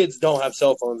even if kids don't have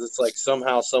cell phones, it's like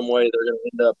somehow, some way they're going to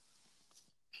end up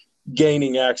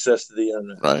gaining access to the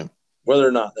internet. Right. Whether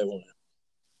or not they want it.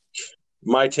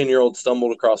 My 10-year-old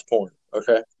stumbled across porn.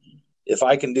 Okay. If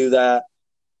I can do that,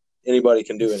 anybody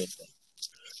can do anything.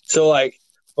 So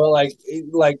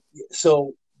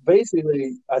so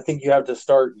basically, I think you have to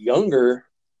start younger.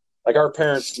 Like our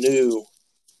parents knew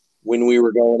when we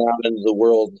were going out into the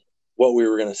world what we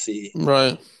were going to see.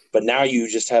 Right. But now you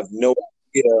just have no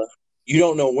idea. You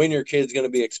don't know when your kid's going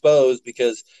to be exposed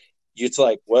because it's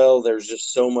like, well, there's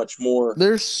just so much more.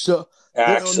 There's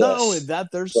access. Not only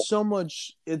that, there's so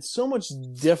much. It's so much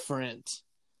different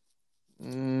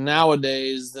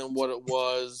nowadays than what it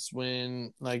was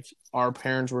when like our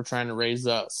parents were trying to raise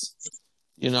us.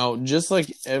 Just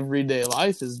like everyday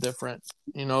life is different.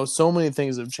 So many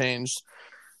things have changed.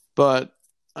 But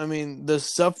I mean, the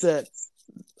stuff that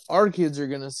our kids are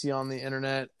going to see on the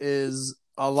internet is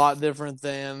a lot different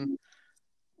than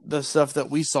the stuff that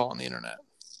we saw on the internet.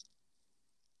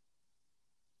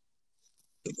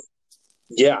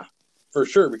 Yeah, for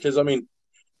sure. Because I mean,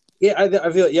 I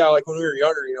feel like when we were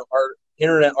younger, our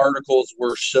internet articles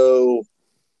were so.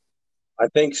 I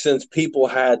think since people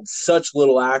had such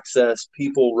little access,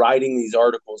 people writing these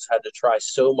articles had to try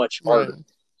so much harder. Right.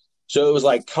 So it was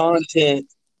like content.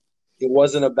 it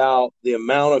wasn't about the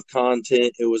amount of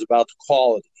content, it was about the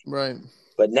quality. Right.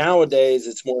 But nowadays,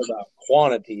 it's more about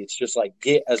quantity. It's just like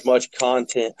get as much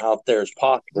content out there as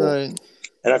possible. Right.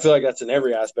 And I feel like that's in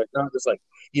every aspect, not just like,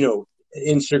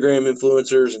 Instagram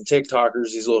influencers and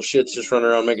TikTokers, these little shits just running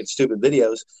around making stupid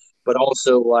videos, but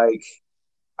also like,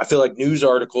 I feel like news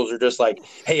articles are just like,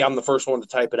 hey, I'm the first one to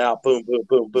type it out. Boom, boom,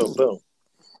 boom, boom, boom.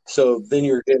 So then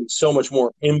you're getting so much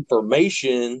more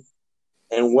information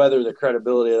and whether the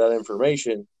credibility of that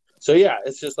information. So, yeah,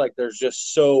 it's just like there's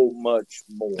just so much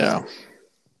more. Yeah.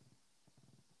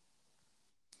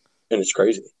 And it's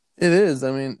crazy. It is.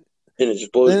 I mean, and it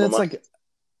just blows my mind.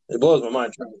 It blows my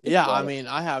mind. Yeah, I mean,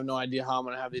 I have no idea how I'm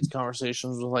going to have these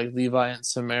conversations with like Levi and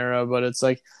Samara, but it's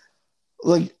like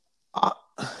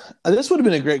this would have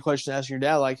been a great question to ask your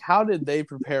dad. Like, how did they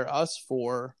prepare us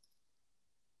for?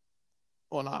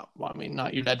 Not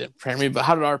your dad didn't prepare me, but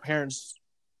how did our parents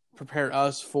prepare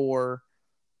us for,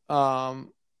 like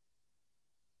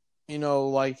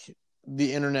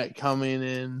the internet coming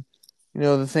and,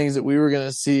 the things that we were going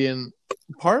to see. And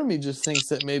part of me just thinks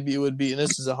that maybe it would be, and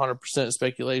this is 100%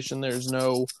 speculation, there's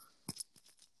no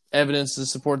evidence to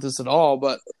support this at all,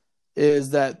 but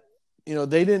is that,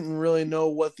 they didn't really know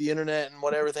what the internet and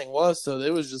what everything was. So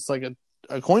it was just like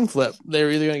a coin flip. They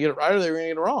were either going to get it right or they were going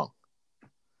to get it wrong.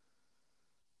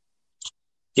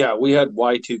 Yeah, we had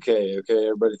Y2K, okay?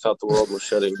 Everybody thought the world was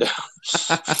shutting down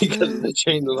because of the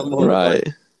change of the motor. Right.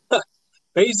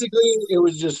 Basically, it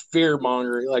was just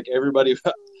fear-mongering. Like, everybody,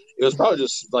 it was probably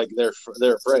just, like, they're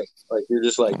afraid. Like, you're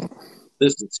just like,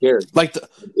 this is scary. Like,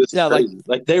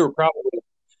 like they were probably,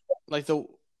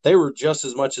 they were just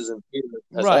as much as in fear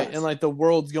as right, us. and, like, the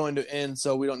world's going to end,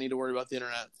 so we don't need to worry about the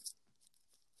internet.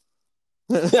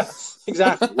 Yeah,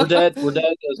 exactly. We're dead.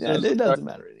 Yeah, it doesn't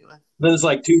matter anyway. Then it's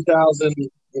like 2000,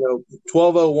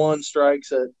 1201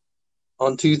 strikes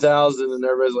on 2000, and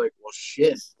everybody's like, well,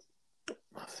 shit.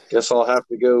 Guess I'll have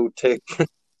to go take.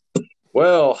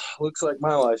 Well, looks like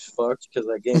my life's fucked because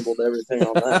I gambled everything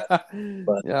on that.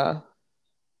 But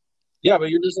yeah, but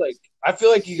you're just like, I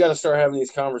feel like you got to start having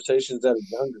these conversations at a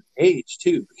younger age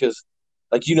too, because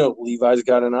like Levi's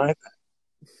got an iPad,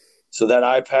 so that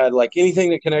iPad, like anything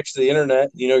that connects to the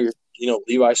internet,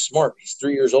 Levi's smart. He's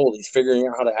 3 years old. He's figuring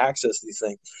out how to access these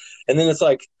things, and then it's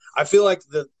like I feel like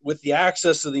with the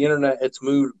access to the internet, it's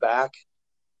moved back.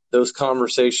 Those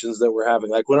conversations that we're having,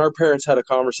 like when our parents had a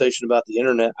conversation about the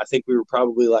internet, I think we were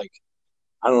probably like,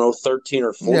 I don't know, 13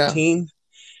 or 14, yeah.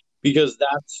 because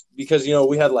we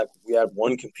had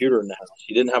one computer in the house.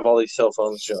 You didn't have all these cell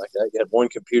phones and shit like that. You had one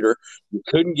computer. You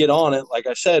couldn't get on it, like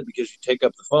I said, because you take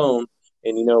up the phone.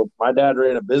 And my dad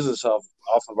ran a business off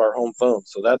of our home phone,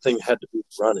 so that thing had to be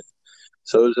running.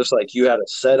 So it was just like you had a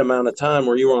set amount of time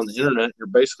where you were on the internet. You're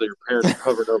basically your parents are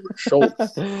covered over your shoulder.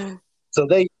 So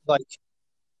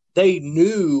they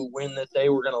knew when that they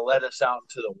were going to let us out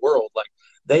into the world. Like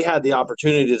they had the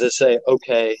opportunity to say,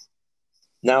 okay,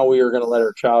 now we are going to let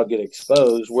our child get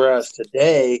exposed. Whereas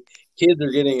today, kids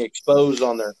are getting exposed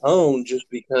on their own just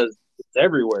because it's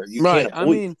everywhere. You right. can't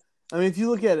avoid I mean, if you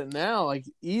look at it now, like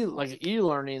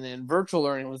e-learning and virtual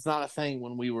learning was not a thing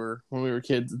when we were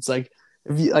kids. It's like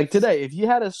today, if you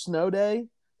had a snow day,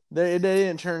 they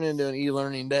didn't turn into an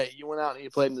e-learning day. You went out and you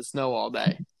played in the snow all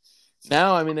day.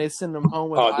 Now, I mean, they send them home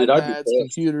with iPads,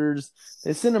 computers.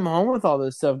 They send them home with all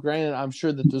this stuff. Granted, I'm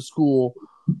sure that the school,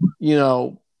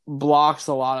 blocks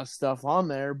a lot of stuff on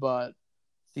there, but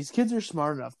these kids are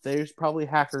smart enough. There's probably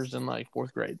hackers in like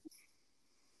 4th grade.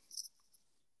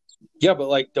 Yeah, but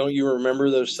like, don't you remember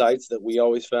those sites that we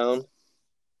always found?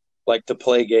 Like to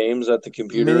play games at the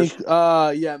computers?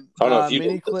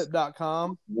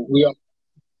 Miniclip.com.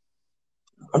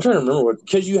 I'm trying to remember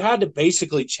because you had to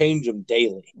basically change them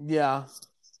daily. Yeah.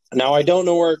 Now I don't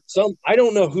know I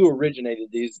don't know who originated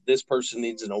these. This person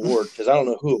needs an award because I don't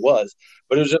know who it was,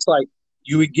 but it was just like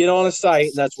you would get on a site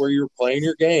and that's where you were playing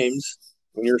your games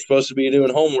when you're supposed to be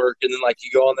doing homework, and then like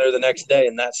you go on there the next day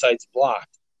and that site's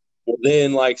blocked. Well,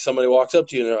 then like somebody walks up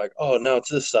to you and they're like, "Oh, no, it's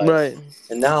this site." Right.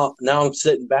 And now I'm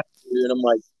sitting back here and I'm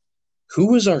like,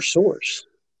 "Who was our source?"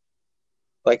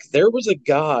 Like there was a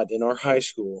god in our high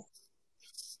school.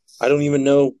 I don't even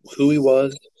know who he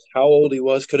was, how old he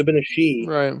was. Could have been a she.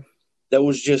 Right. That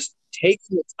was just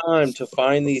taking the time to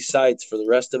find these sites for the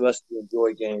rest of us to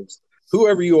enjoy games.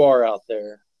 Whoever you are out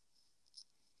there,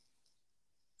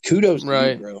 kudos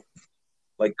to you, bro.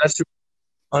 Like that's the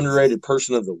underrated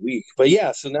person of the week. But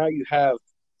yeah, so now you have,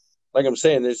 like I'm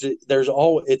saying, there's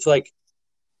all. It's like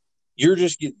you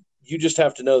just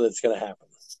have to know that it's going to happen.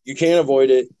 You can't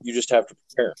avoid it. You just have to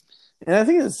prepare. And I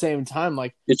think at the same time,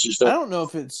 like, it's just I don't know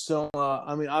if it's so.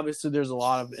 I mean, obviously, there's a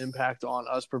lot of impact on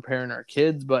us preparing our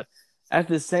kids, but at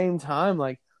the same time,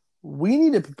 like we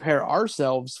need to prepare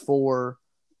ourselves for,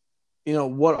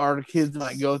 what our kids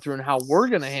might go through and how we're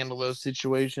going to handle those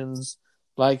situations.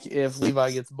 Like if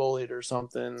Levi gets bullied or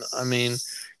something, I mean,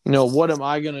 what am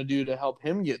I going to do to help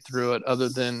him get through it other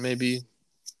than maybe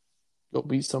go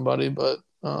beat somebody? But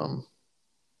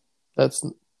that's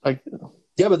like,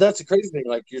 Yeah, but that's the crazy thing.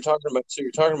 Like you're talking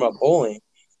about bullying.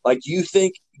 Like you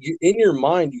think you in your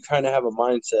mind, you kind of have a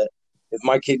mindset. If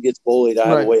my kid gets bullied, I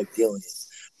have a right, way of dealing with it.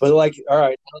 But like, all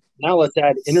right, now let's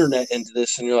add internet into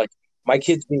this, and you're like, my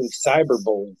kid's being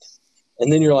cyberbullied,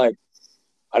 and then you're like,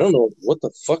 I don't know what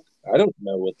the fuck. I don't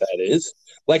know what that is.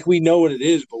 Like we know what it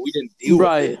is, but we didn't deal with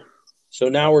right. it. So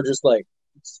now we're just like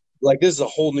this is a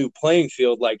whole new playing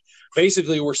field. Like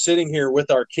basically, we're sitting here with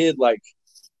our kid, like,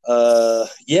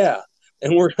 yeah,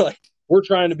 and we're like, we're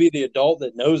trying to be the adult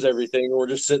that knows everything, and we're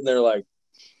just sitting there like,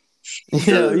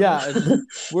 sure, Yeah.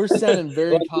 We're sounding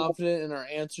very like, confident in our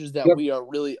answers that yep, we are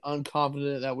really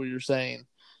unconfident at what you're saying.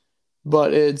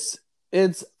 But it's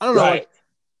I don't know, right. like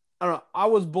I don't know. I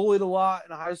was bullied a lot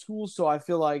in high school, so I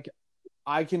feel like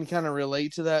I can kind of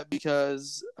relate to that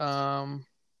because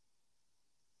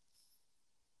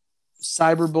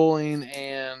cyberbullying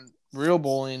and real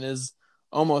bullying is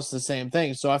almost the same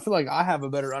thing. So I feel like I have a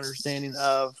better understanding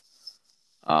of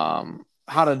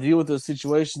how to deal with those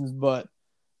situations, but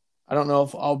I don't know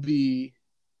if I'll be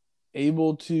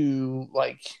able to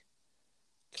like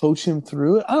coach him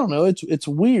through it. I don't know. It's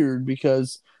weird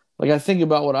because like I think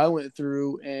about what I went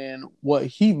through and what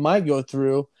he might go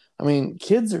through. I mean,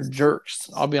 kids are jerks.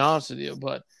 I'll be honest with you,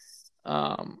 but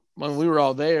when we were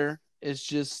all there, it's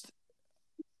just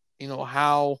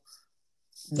how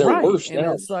They're right, worse and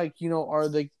now. it's like are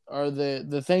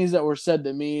the things that were said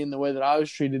to me and the way that I was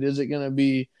treated, is it going to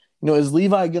be is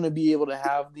Levi going to be able to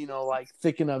have like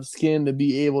thick enough skin to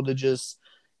be able to just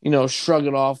shrug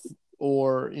it off,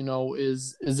 or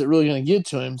is it really going to get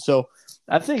to him? So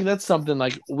I think that's something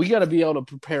like we got to be able to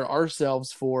prepare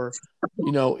ourselves for,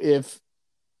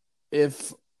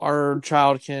 if our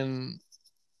child can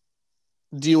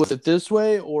deal with it this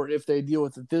way, or if they deal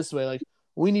with it this way. Like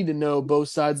we need to know both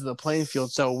sides of the playing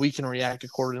field so we can react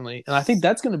accordingly. And I think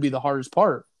that's going to be the hardest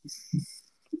part.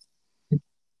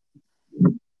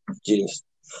 Jeez,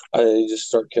 I just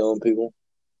start killing people.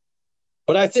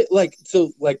 But I think like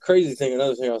so like crazy thing.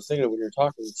 Another thing I was thinking of when you were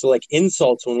talking. So like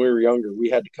insults when we were younger, we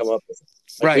had to come up with them.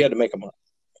 Like we Right. had to make them up,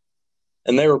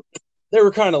 and they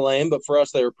were kind of lame, but for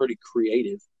us they were pretty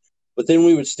creative. But then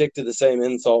we would stick to the same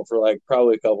insult for like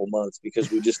probably a couple months because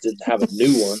we just didn't have a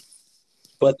new one.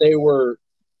 But they were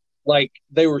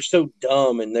so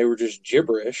dumb and they were just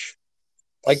gibberish.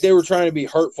 Like they were trying to be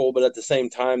hurtful, but at the same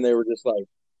time they were just like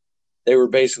they were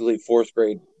basically fourth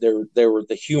grade. They were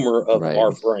the humor of Right.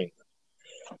 our brain.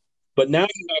 But now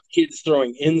you have kids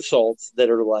throwing insults that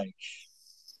are like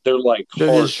they're like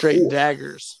They're just straight hardcore.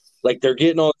 daggers. Like they're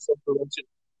getting all this information.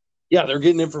 Yeah, they're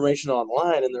getting information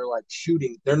online and they're like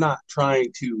shooting. They're not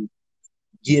trying to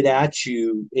get at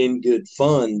you in good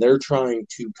fun. They're trying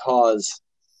to cause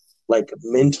like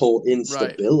mental Right.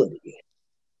 instability.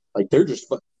 Like they're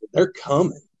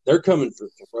coming. They're coming for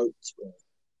throats, bro.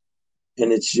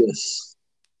 And it's Yeah.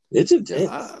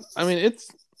 intense. I mean, it's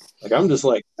Like I'm just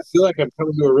like I feel like I'm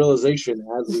coming to a realization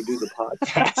as we do the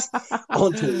podcast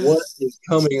onto what is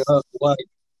coming up.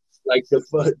 Like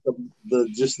the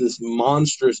just this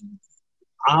monstrous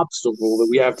obstacle that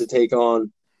we have to take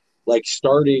on, like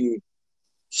starting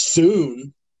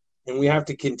soon, and we have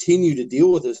to continue to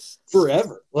deal with this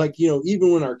forever. Like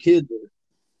even when our kids are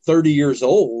 30 years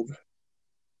old,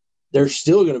 they're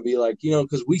still going to be like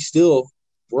because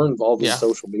we're involved in yeah.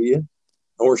 social media and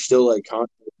we're still like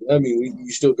I mean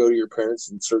you still go to your parents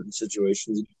in certain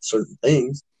situations and certain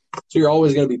things, so you're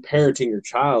always going to be parenting your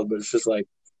child, but it's just like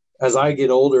as I get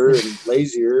older and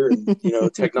lazier and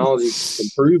technology is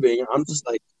improving, I'm just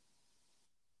like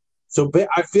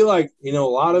I feel like a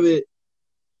lot of it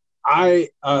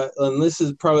and this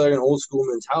is probably like an old school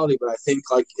mentality, but I think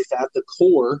like if at the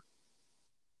core,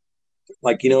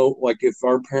 like like if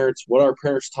what our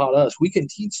parents taught us, we can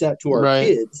teach that to our Right.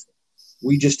 kids.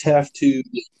 We just have to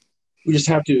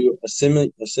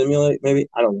assimilate maybe,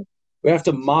 I don't know. We have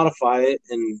to modify it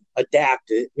and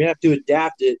adapt it. We have to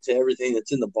adapt it to everything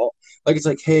that's in the ball. Like it's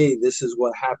like, hey, this is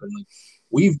what happened. Like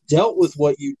we've dealt with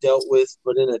what you dealt with,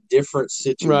 but in a different Right.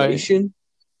 situation.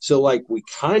 So like we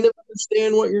kind of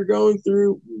understand what you're going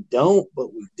through. We don't,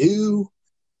 but we do.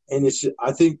 And it's just,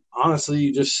 I think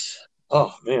honestly,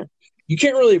 oh man, you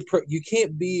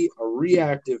can't be a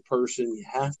reactive person. You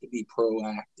have to be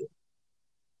proactive.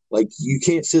 Like you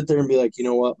can't sit there and be like, you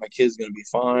know what, my kid's gonna be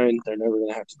fine. They're never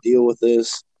gonna have to deal with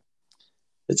this.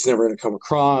 it's never going to come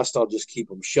across. I'll just keep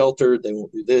them sheltered. They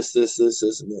won't do this, and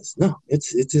this. No,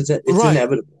 it's Right.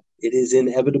 inevitable. It is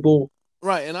inevitable.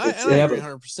 Right, and It's I agree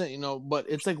inevitable. 100%. But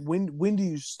it's like when do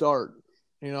you start?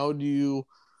 Do you?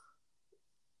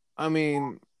 I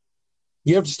mean,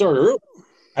 You have to start early.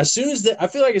 I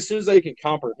feel like as soon as they can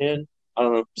comprehend, I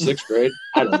don't know, 6th grade.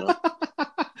 I don't know,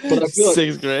 but I feel like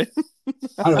 6th grade.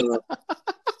 I don't know.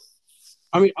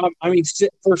 I mean,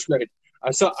 1st grade.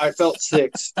 I felt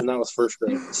 6, and that was 1st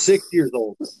grade. 6 years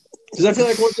old, because I feel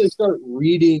like once they start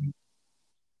reading,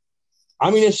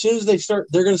 I mean, as soon as they start,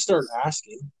 they're going to start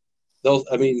asking.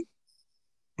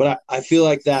 But I feel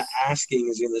like that asking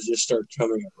is going to just start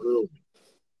coming up early.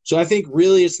 So I think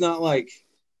really it's not like,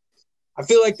 I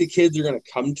feel like the kids are going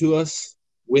to come to us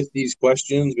with these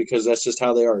questions because that's just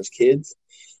how they are as kids.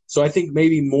 So I think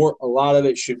maybe a lot of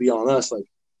it should be on us. Like,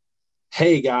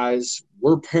 hey guys,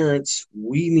 we're parents.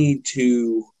 We need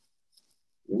to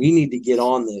get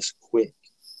on this quick.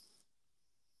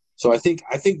 So I think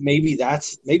maybe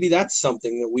that's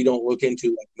something that we don't look into.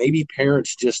 Like maybe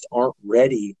parents just aren't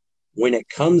ready when it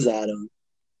comes at them,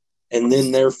 and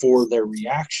then therefore their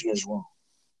reaction is wrong.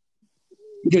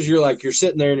 Because you're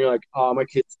sitting there and you're like, oh, my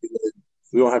kid's good.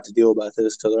 We don't have to deal about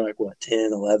this till they're like, what, 10,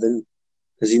 11?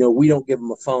 Because, we don't give them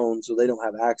a phone, so they don't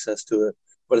have access to it.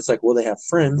 But it's like, well, they have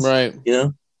friends, Right.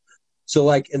 So,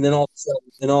 like, and then all of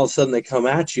a sudden they come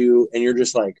at you and you're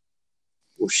just like,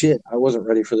 well, shit, I wasn't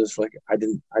ready for this. Like, I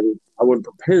wasn't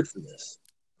prepared for this.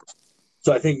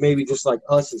 So I think maybe just like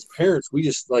us as parents, we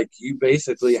just like, you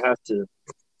basically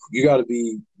you got to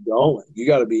be going. You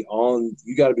got to be on.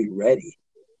 You got to be ready.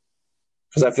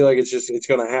 Because I feel like it's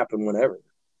going to happen whenever.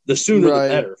 The sooner the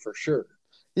better, for sure.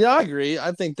 Yeah, I agree.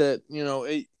 I think that,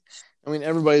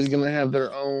 everybody's going to have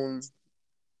their own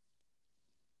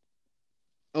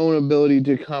ability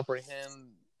to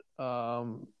comprehend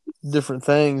different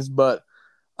things, but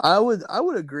I would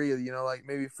agree, like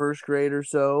maybe 1st grade or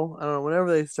so. I don't know,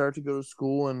 whenever they start to go to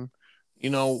school, and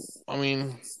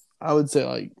I would say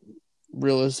like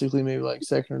realistically maybe like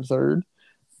 2nd or 3rd.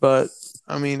 But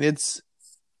I mean it's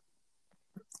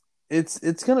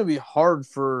gonna be hard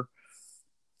for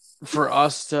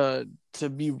us to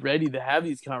be ready to have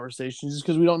these conversations just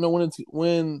because we don't know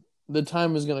when the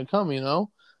time is gonna come,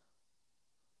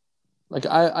 Like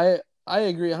I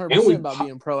agree 100% about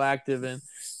being proactive and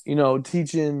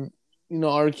teaching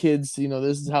our kids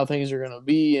this is how things are going to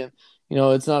be, and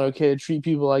it's not okay to treat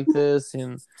people like this,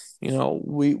 and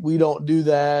we don't do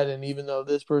that, and even though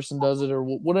this person does it or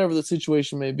whatever the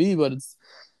situation may be, but it's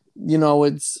you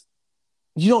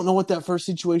don't know what that first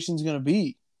situation is going to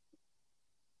be.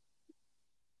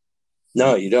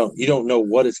 No, you don't. You don't know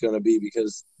what it's going to be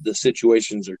because the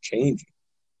situations are changing.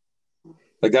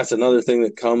 Like that's another thing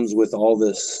that comes with all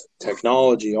this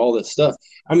technology, all this stuff.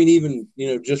 I mean, even,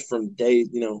 just from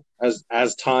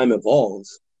as time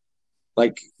evolves,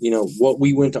 like, what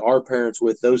we went to our parents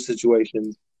with, those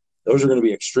situations, those are going to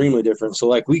be extremely different. So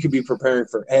like we could be preparing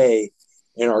for A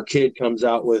and our kid comes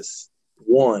out with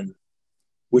 1,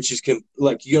 which is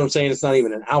like, you know what I'm saying? It's not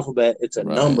even an alphabet, it's a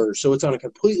number. So it's on a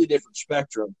completely different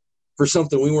spectrum for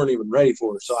something we weren't even ready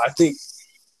for. So I think,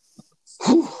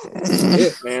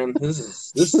 it, man, this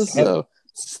is so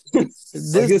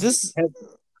this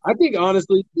I think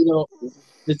honestly,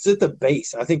 it's at the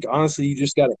base. I think honestly, you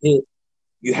just got to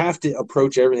you have to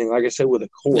approach everything, like I said, with a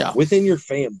core within your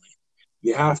family.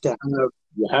 You have to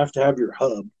have your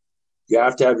hub. You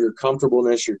have to have your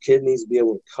comfortableness. Your kid needs to be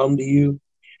able to come to you.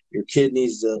 Your kid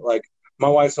needs to, like, my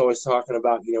wife's always talking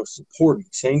about,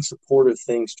 saying supportive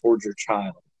things towards your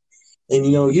child. And,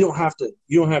 you don't have to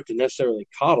necessarily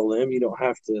coddle them. You don't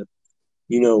have to,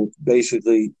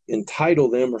 basically entitle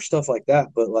them or stuff like that.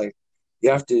 But like, you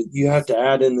have to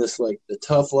add in this, like, the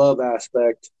tough love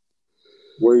aspect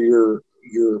where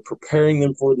you're preparing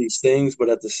them for these things, but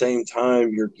at the same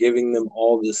time, you're giving them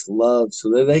all this love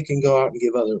so that they can go out and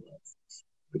give other love.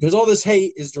 Because all this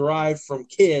hate is derived from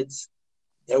kids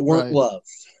that weren't loved.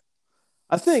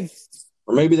 I think.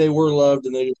 Or maybe they were loved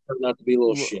and they just turned out to be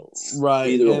little shits.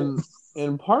 Right.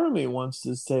 And part of me wants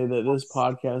to say that this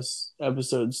podcast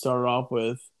episode started off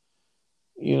with,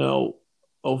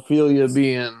 Ophelia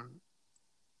being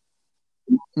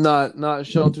not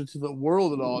sheltered to the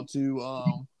world at all.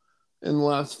 In the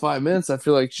last 5 minutes, I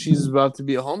feel like she's about to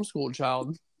be a homeschool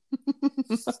child.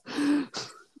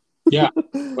 Yeah,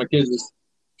 my kids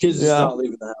just not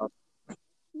leaving the house.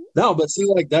 No, but see,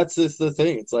 like that's just the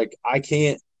thing. It's like I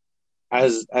can't,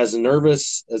 as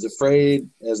nervous, as afraid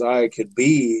as I could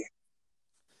be.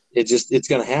 It's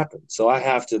going to happen. So I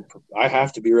have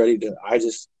to be ready to. I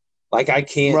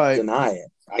can't deny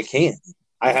it. I can't.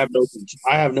 I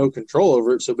have no control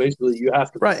over it. So basically, you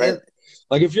have to right. prepare. And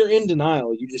Like if you're in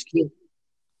denial, you can't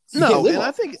no, live and I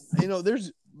off. think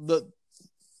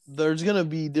there's gonna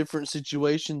be different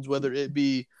situations, whether it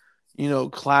be,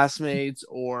 classmates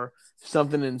or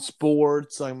something in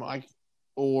sports, like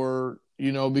or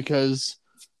because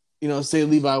say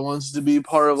Levi wants to be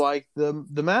part of like the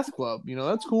math club,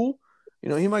 that's cool.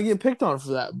 He might get picked on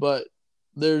for that, but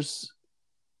there's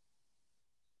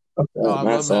no, I love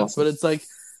That's math, awesome. but it's like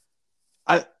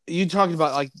you talked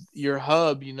about like your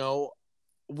hub,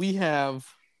 we have,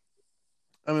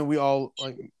 I mean, we all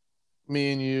like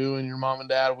me and you and your mom and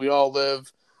dad, we all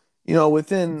live,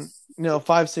 within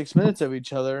 5-6 minutes of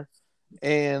each other,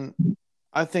 and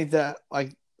I think that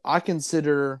like I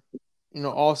consider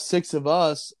all six of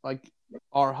us like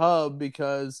our hub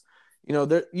because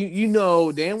there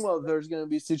damn well there's going to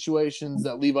be situations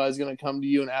that Levi's going to come to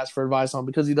you and ask for advice on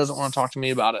because he doesn't want to talk to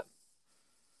me about it.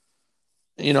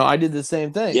 I did the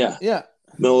same thing. Yeah. Yeah.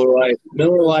 Miller Lite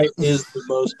is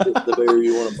the beer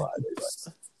you want to buy.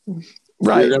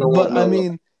 Right. You're gonna want But I Miller Lite.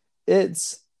 mean,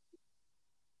 it's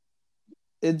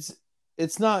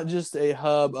it's not just a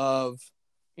hub of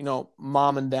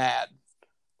mom and dad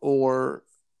or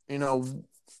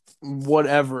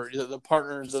whatever, the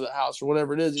partners of the house or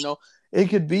whatever it is. It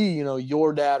could be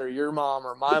your dad or your mom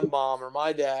or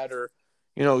my dad or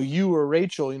you or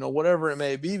Rachel, whatever it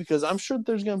may be, because I'm sure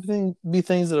there's going to be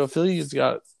things that Ophelia's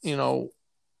got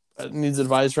needs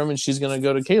advice from, and she's going to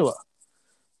go to Kayla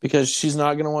because she's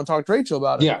not going to want to talk to Rachel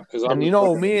about it. Yeah, because and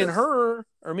me and her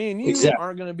or me and you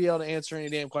aren't going to be able to answer any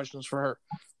damn questions for her.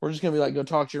 We're just going to be like, go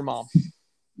talk to your mom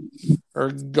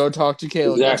or go talk to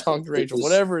Kayla, go talk to Rachel,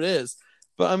 whatever it is.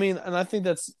 But I mean, and I think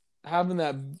that's having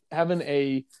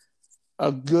a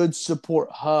good support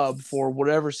hub for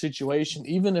whatever situation,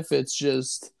 even if it's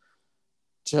just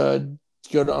to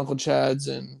go to Uncle Chad's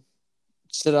and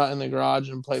sit out in the garage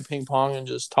and play ping pong and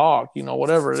just talk,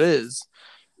 whatever it is.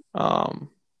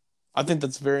 I think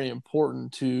that's very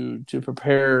important to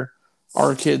prepare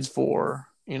our kids for,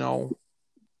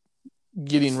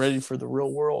 getting ready for the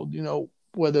real world,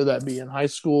 whether that be in high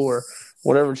school or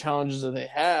whatever challenges that they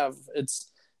have.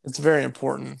 It's very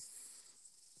important.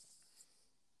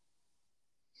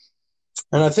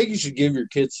 And I think you should give your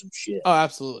kids some shit. Oh,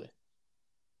 absolutely.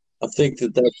 I think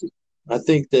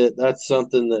that's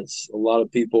something that's a lot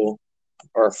of people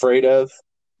are afraid of.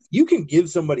 You can give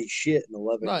somebody shit in a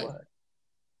loving way.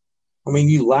 I mean,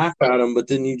 you laugh at them, but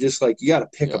then you just you got to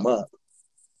pick them up.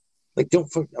 Like,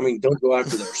 don't go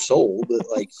after their soul, but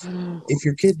like, if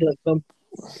your kid does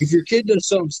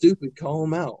something stupid, call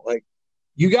them out. Like,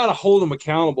 you got to hold them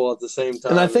accountable at the same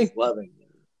time. And I think loving them.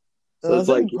 So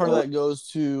I think part of that goes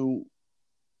to,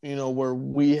 where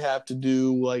we have to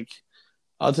do, like,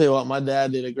 I'll tell you what, my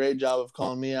dad did a great job of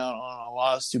calling me out on a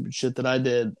lot of stupid shit that I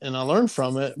did, and I learned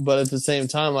from it. But at the same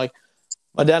time, like,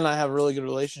 my dad and I have a really good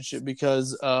relationship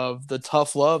because of the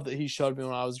tough love that he showed me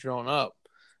when I was growing up.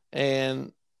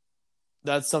 And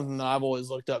that's something that I've always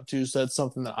looked up to. So that's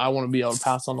something that I want to be able to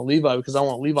pass on to Levi, because I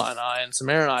want Levi and I and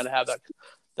Samara and I to have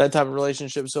that type of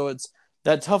relationship. So it's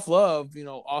that tough love,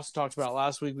 Austin talked about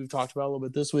last week. We've talked about a little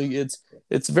bit this week.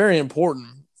 It's very important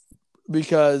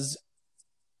because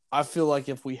I feel like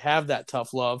if we have that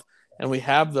tough love and we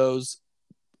have those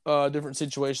different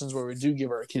situations where we do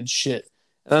give our kids shit,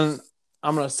 and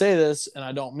I'm going to say this, and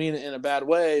I don't mean it in a bad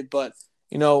way, but,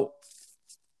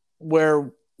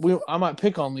 where I might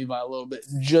pick on Levi a little bit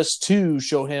just to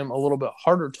show him a little bit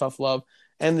harder tough love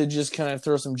and to just kind of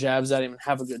throw some jabs at him and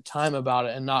have a good time about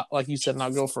it and not, like you said,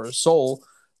 not go for his soul.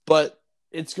 But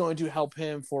it's going to help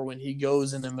him for when he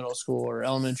goes into middle school or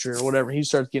elementary or whatever, he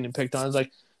starts getting picked on. It's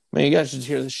like, man, you guys should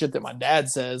hear the shit that my dad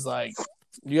says. Like,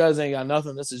 you guys ain't got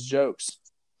nothing. This is jokes.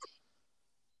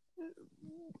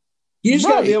 You just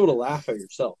gotta be able to laugh at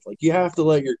yourself. Like, you have to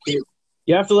let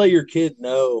your kid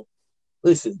know,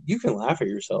 listen, you can laugh at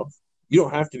yourself. You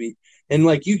don't have to be, and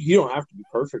like you don't have to be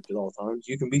perfect at all times.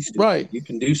 You can be stupid. Right. You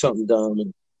can do something dumb,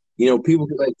 and people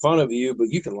can make fun of you,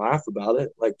 but you can laugh about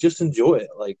it. Like, just enjoy it.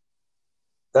 Like,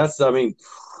 that's, I mean,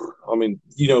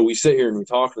 we sit here and we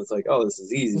talk, and it's like, oh, this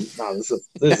is easy. No, this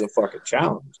is a fucking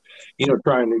challenge.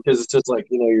 Because it's just like,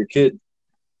 your kid.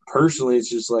 Personally, it's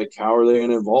just like, how are they going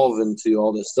to evolve into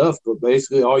all this stuff? But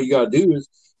basically, all you got to do is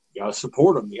you got to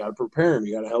support them. You got to prepare them.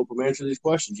 You got to help them answer these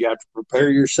questions. You have to prepare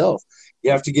yourself.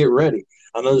 You have to get ready.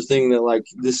 Another thing that, like,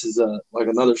 this is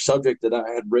another subject that I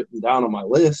had written down on my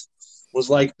list was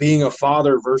like being a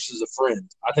father versus a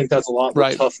friend. I think that's a lot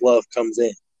where tough love comes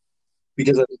in,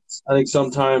 because I think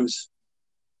sometimes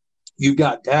you've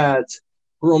got dads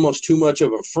who are almost too much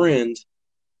of a friend,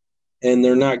 and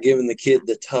they're not giving the kid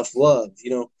the tough love.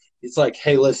 it's like,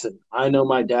 hey, listen, I know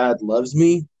my dad loves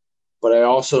me, but I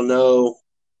also know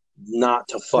not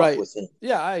to fuck Right. with him.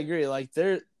 Yeah, I agree. Like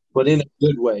there. But in a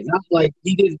good way. Not like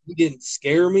he didn't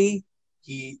scare me.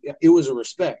 It was a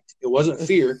respect. It wasn't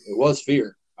fear. It was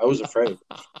fear. I was afraid.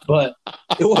 But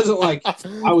it wasn't like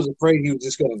I was afraid he was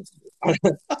just gonna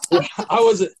I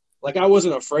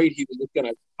wasn't afraid he was just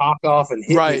gonna cock off and hit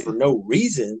me Right. for no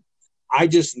reason. I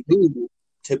just knew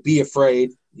to be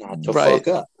afraid not to Right. fuck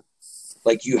up.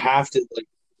 Like you have to like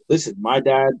listen, my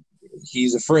dad,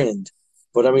 he's a friend.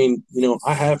 But I mean,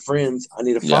 I have friends. I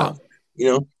need a Yeah. father, you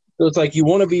know? So it's like you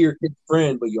want to be your kid's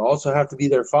friend, but you also have to be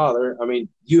their father. I mean,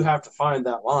 you have to find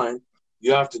that line.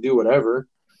 You have to do whatever.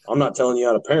 I'm not telling you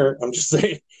how to parent. I'm just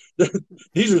saying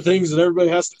these are things that everybody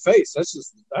has to face. That's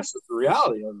just the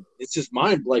reality of it. It's just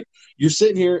mind like you're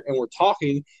sitting here and we're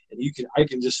talking and I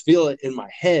can just feel it in my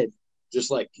head. Just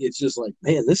like it's just like,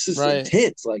 man, this is Right.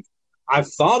 intense. Like I've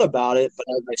thought about it, but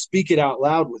as I speak it out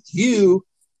loud with you,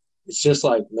 it's just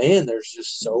like, man, there's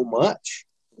just so much.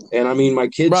 And I mean, my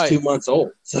kid's Right. 2 months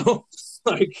old, so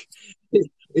like,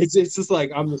 it's just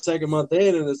like I'm the second month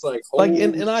in, and it's like, Like, holy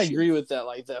and I shit. agree with that.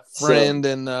 Like that So friend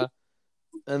and the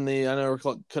I know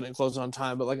we're cutting close on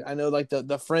time, but like I know like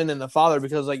the friend and the father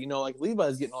because like like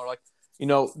Levi's getting older. Like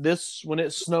this when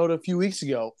it snowed a few weeks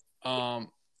ago,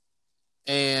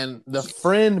 and the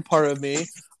friend part of me,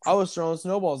 I was throwing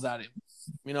snowballs at him.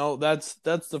 That's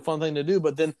the fun thing to do.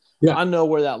 But then yeah, I know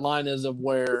where that line is of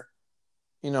where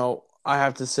I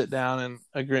have to sit down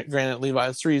and granted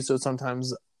Levi's 3, so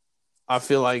sometimes I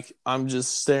feel like I'm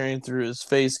just staring through his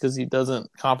face because he doesn't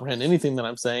comprehend anything that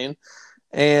I'm saying.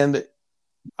 And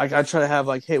like I try to have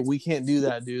like, hey, we can't do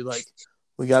that, dude. Like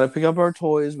we got to pick up our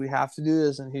toys. We have to do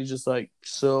this. And he's just like,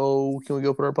 so can we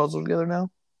go put our puzzle together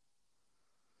now?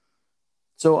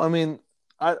 So I mean,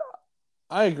 I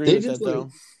I agree they with just that like, though.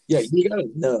 yeah, you gotta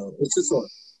know. It's just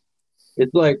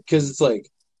like, because it's like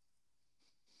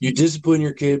you discipline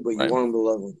your kid, but you Right. want them to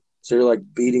love them. So you're like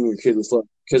beating your kid with love.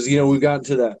 Because we've gotten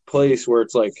to that place where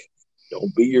it's like,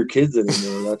 don't beat your kids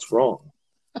anymore. That's wrong.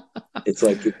 It's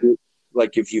like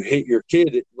if you hit your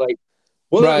kid, like,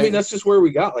 well, I mean, Right. that's just where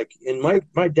we got. Like, and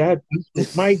my dad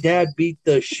beat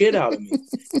the shit out of me.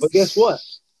 But guess what?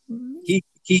 He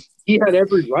had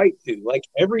every right to. Like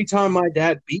every time my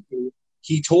dad beat me,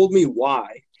 he told me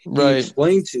why. He Right.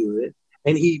 explained to it,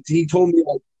 and he told me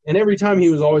like, and every time he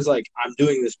was always like, "I'm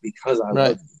doing this because I love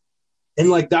Right. you," and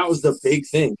like that was the big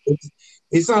thing.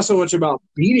 It's not so much about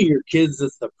beating your kids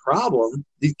that's the problem.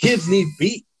 The kids need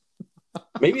beat.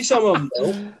 Maybe some of them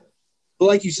don't, but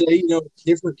like you say,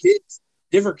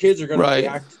 different kids are going to Right.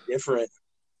 react to different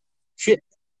shit.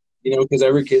 Because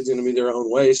every kid's going to be their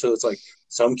own way. So it's like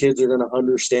some kids are going to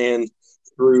understand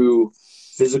through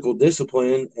physical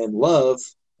discipline and love.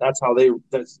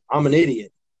 I'm an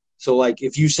idiot. So like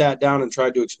if you sat down and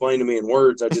tried to explain to me in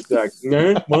words, I'd just be like,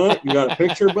 nah, what? You got a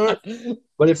picture, but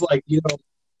if like,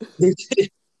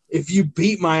 if you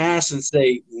beat my ass and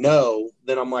say no,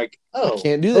 then I'm like, I oh,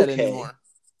 can't do that okay. anymore.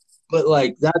 But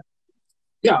like that,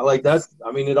 yeah, like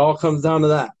I mean, it all comes down to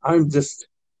that.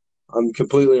 I'm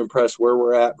completely impressed where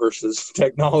we're at versus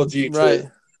technology Right.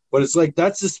 but it's like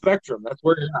that's the spectrum. That's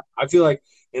where you're at. I feel like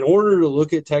in order to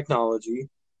look at technology,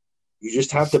 you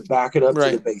just have to back it up to the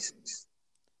Right. basics.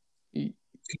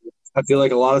 I feel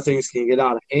like a lot of things can get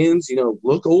out of hands.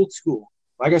 Look old school.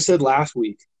 Like I said last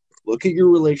week, look at your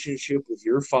relationship with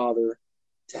your father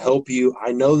to help you.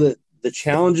 I know that the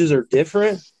challenges are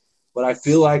different, but I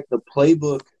feel like the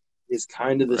playbook is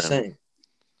kind of the Right. same.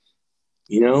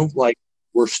 Like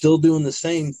we're still doing the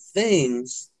same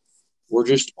things. We're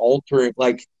just altering,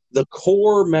 like the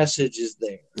core message is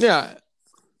there, Yeah.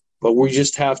 but we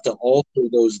just have to alter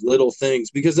those little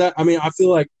things because I feel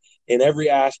like in every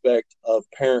aspect of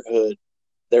parenthood,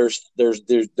 there's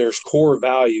core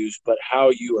values, but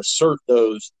how you assert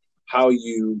those, how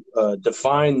you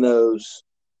define those,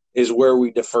 is where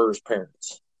we differ as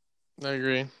parents. I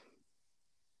agree.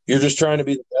 You're just trying to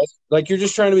be the best, like you're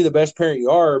just trying to be the best parent you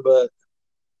are, but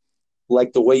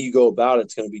like the way you go about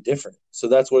it's going to be different. So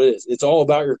that's what it is. It's all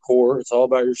about your core. It's all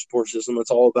about your support system.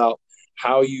 It's all about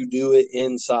how you do it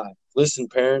inside. Listen,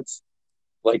 parents,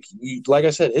 like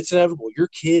I said, it's inevitable. Your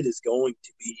kid is going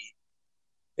to be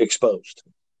exposed.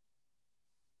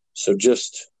 So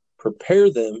just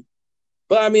prepare them.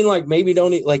 But I mean, like maybe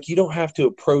like you don't have to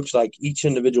approach like each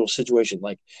individual situation.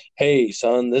 Like, hey,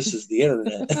 son, this is the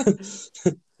internet.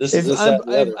 This is If this, that,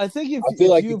 and the other. I think I feel if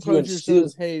like you if you approach your son instill,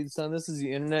 as, hey son, this is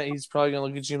the internet, he's probably gonna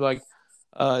look at you like,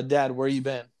 Dad, where you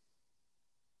been?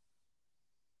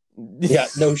 yeah,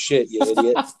 no shit, you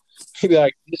idiot. He'd be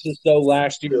like, this is so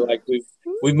last year. Like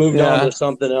we moved on Yeah. to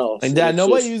something else, Like and Dad,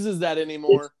 nobody uses that it's.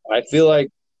 anymore. I feel like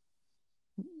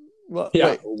Yeah,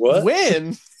 Wait, what?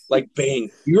 when? Like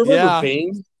Bing. You remember Yeah,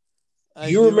 Bing? Do I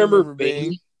you do remember remember Bing?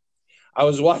 Bing. I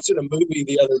was watching a movie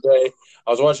the other day.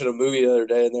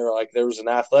 And they were like, there was an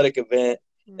athletic event,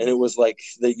 and it was like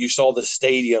that you saw the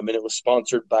stadium, and it was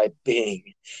sponsored by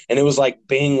Bing, and it was like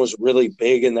Bing was really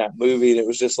big in that movie, and it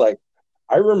was just like,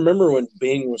 I remember when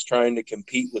Bing was trying to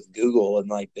compete with Google, and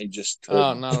like they just Oh,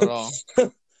 couldn't. not at all.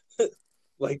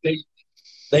 Like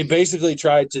they basically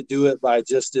tried to do it by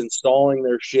just installing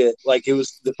their shit. Like it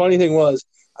was the funny thing was,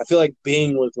 I feel like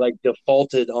Bing was like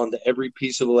defaulted onto every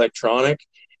piece of electronic,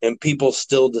 and people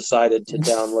still decided to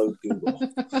download Google.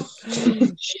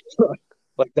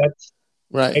 Like that's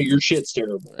Right, hey, your shit's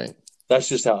terrible. right. That's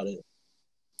just how it is.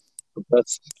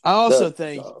 That's I also that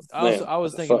think man. I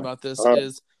was thinking Fuck. about this All right.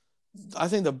 is I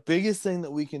think the biggest thing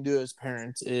that we can do as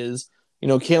parents is,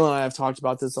 Kayla and I have talked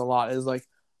about this a lot, is like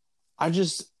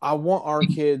I want our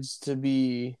kids to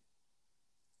be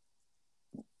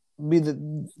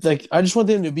the like I just want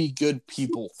them to be good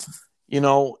people,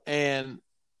 and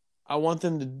I want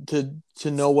them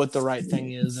to know what the right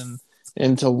thing is,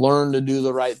 and to learn to do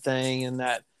the right thing, and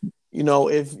that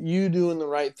if you doing the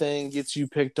right thing gets you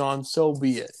picked on, so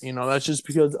be it. That's just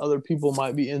because other people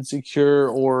might be insecure,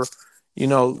 or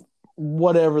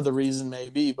whatever the reason may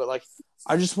be. But like,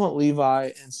 I just want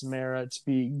Levi and Samara to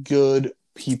be good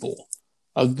people,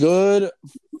 a good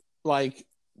like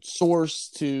source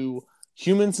to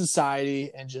human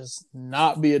society, and just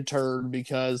not be a turd,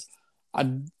 because I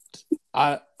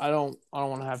I don't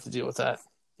want to have to deal with that.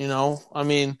 I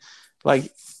mean,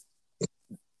 like,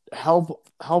 help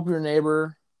your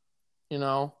neighbor. You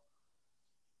know,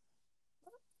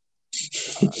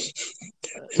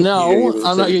 no,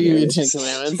 I'm not gonna give you 10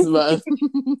 Commandments, but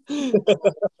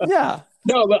yeah,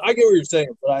 No, but I get what you're saying.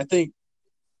 But I think,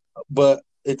 but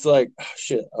it's like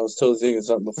shit. I was totally thinking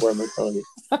something before I made fun of you.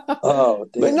 Oh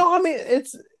but damn! no, I mean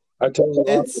I totally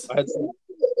lost it's it.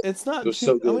 it's It not was too.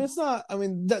 so I mean, good. it's not. I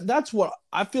mean, that's what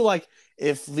I feel like.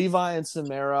 If Levi and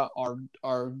Samara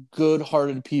are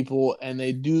good-hearted people, and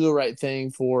they do the right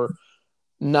thing for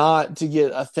not to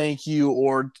get a thank you,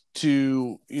 or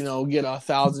to get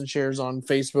 1,000 shares on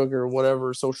Facebook or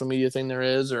whatever social media thing there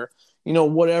is, or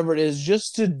whatever it is,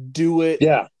 just to do it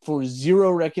Yeah, for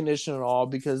zero recognition at all,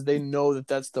 because they know that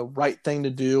that's the right thing to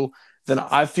do, then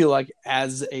I feel like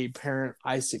as a parent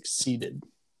I succeeded.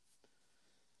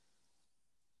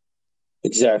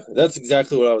 exactly. That's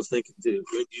exactly what I was thinking too.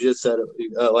 You just said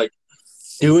it. Like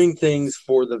doing things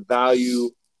for the value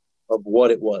of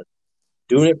what it was,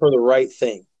 doing it for the right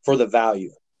thing, for the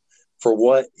value, for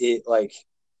what it like.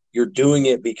 You're doing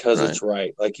it because Right. it's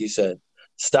right, like you said.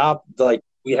 Stop. Like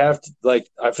we have to. Like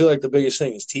I feel like the biggest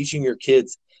thing is teaching your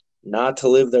kids not to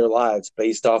live their lives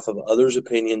based off of others'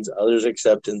 opinions, others'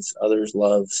 acceptance, others'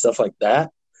 love, stuff like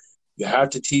that. You have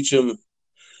to teach them.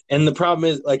 And the problem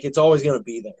is, like, it's always going to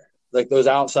be there. Like those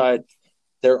outside,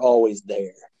 they're always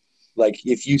there. Like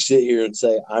if you sit here and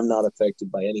say I'm not affected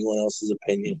by anyone else's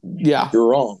opinion, Yeah. you're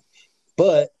wrong.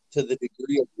 But to the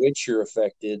degree of which you're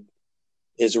affected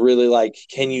is really like,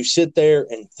 can you sit there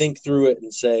and think through it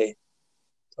and say,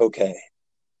 okay,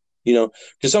 because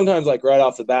sometimes like right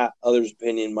off the bat, others'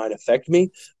 opinion might affect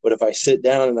me. But if I sit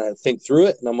down and I think through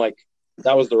it and I'm like,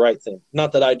 that was the right thing.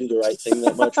 Not that I do the right thing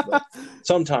that much, but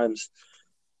sometimes.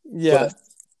 Yeah. But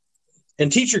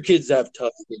and teach your kids to have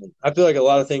tough skin. I feel like a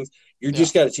lot of things you Yeah.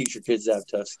 just got to teach your kids to have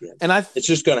tough skin. And It's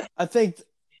just gonna I think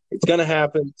it's gonna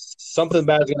happen. Something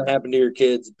bad is gonna happen to your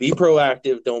kids. Be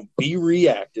proactive. Don't be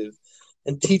reactive,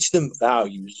 and teach them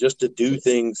values just to do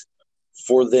things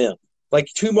for them. Like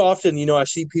too often, I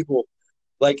see people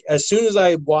like as soon as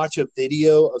I watch a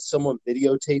video of someone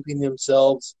videotaping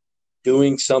themselves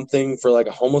doing something for like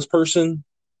a homeless person,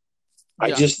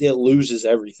 yeah. it loses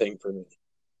everything for me.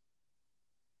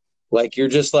 Like you're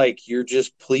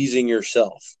just pleasing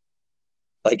yourself.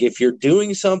 Like if you're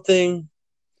doing something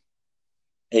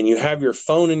and you have your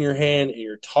phone in your hand and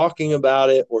you're talking about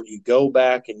it, or you go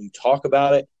back and you talk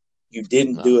about it, you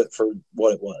didn't No. do it for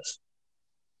what it was.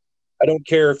 I don't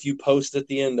care if you post at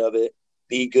the end of it,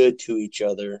 be good to each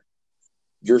other.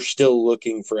 You're still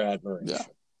looking for admiration. Yeah.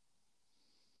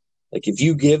 Like if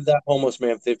you give that homeless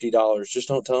man $50, just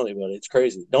don't tell anybody. It's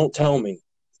crazy. Don't tell me.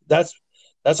 That's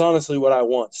honestly what I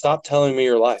want. Stop telling me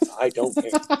your life. I don't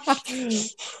care.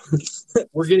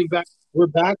 We're getting back. We're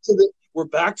back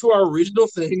to our original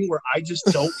thing where I just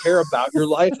don't care about your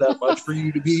life that much for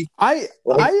you to be like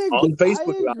on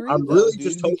Facebook I about it. agree I'm though, really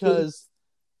just dude, hoping. because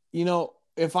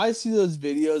if I see those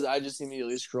videos, I just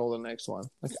immediately scroll the next one.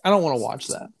 Like, I don't want to watch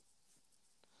that.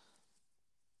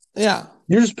 Yeah.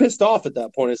 You're just pissed off at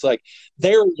that point. It's like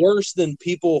they're worse than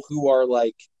people who are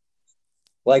like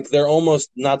Like they're almost,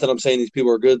 not that I'm saying these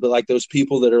people are good, but like those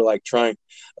people that are like trying.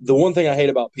 The one thing I hate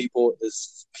about people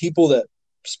is people that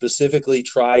specifically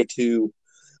try to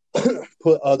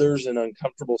put others in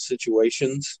uncomfortable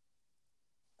situations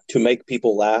to make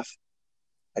people laugh.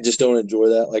 I just don't enjoy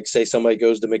that. Like, say somebody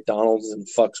goes to McDonald's and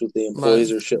fucks with the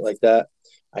employees Right. or shit like that.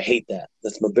 I hate that.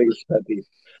 That's my biggest pet peeve.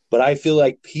 But I feel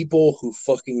like people who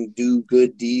fucking do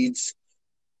good deeds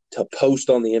to post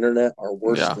on the internet are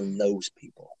worse Yeah. than those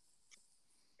people.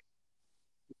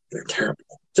 They're terrible.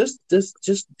 Just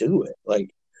do it.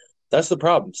 Like, that's the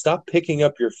problem. Stop picking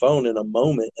up your phone in a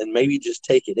moment and maybe just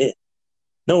take it in.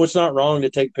 No, it's not wrong to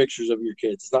take pictures of your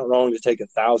kids. It's not wrong to take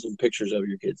 1,000 pictures of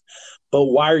your kids. But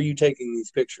why are you taking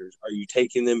these pictures? Are you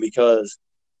taking them because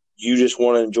you just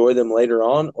want to enjoy them later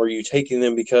on? Or are you taking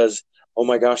them because, oh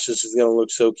my gosh, this is going to look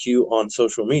so cute on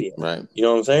social media? Right. You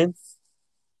know what I'm saying?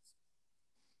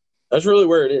 That's really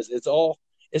where it is.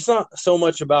 It's not so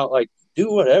much about like,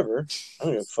 do whatever. I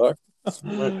don't give a fuck. That's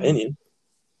my opinion.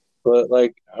 But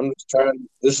like, I'm just trying.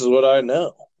 This is what I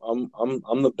know. I'm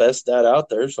the best dad out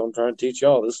there, so I'm trying to teach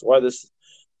y'all. This is why this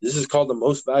is called the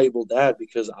most valuable dad,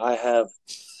 because I have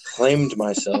claimed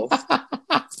myself to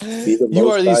be the You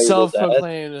most are the valuable dad.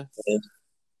 self-proclaimed. And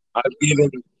I've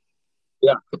given,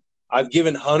 yeah, I've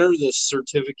given Hunter the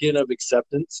certificate of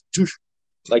acceptance.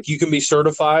 Like you can be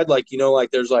certified, like like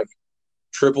there's like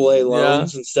AAA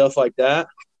loans and stuff like that.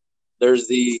 There's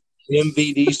the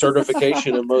MVD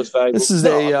certification of most valuable. This is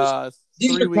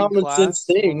these are 3-week common sense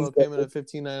class. things. Loan payment of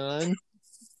 $15.99.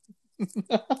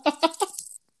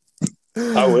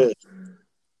 I wish.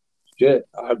 Shit,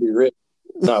 I'd be rich.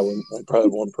 No, I wouldn't. I'd probably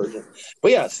have one person.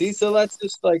 But yeah, see, so that's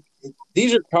just like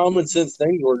these are common sense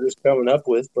things we're just coming up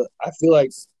with. But I feel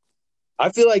like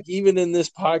even in this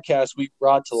podcast, we've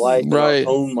brought to light in our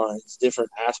own minds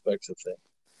different aspects of things.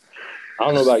 I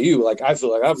don't know about you. Like I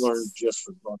feel like I've learned just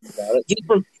from talking about it. Just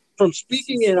from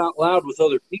speaking it out loud with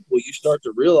other people, you start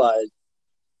to realize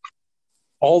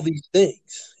all these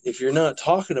things. If you're not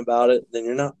talking about it, then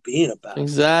you're not being about it.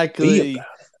 Exactly. Be about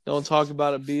it. Don't talk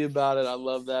about it, be about it. I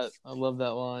love that. I love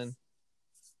that line.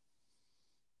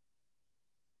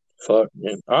 Fuck,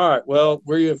 man. All right. Well,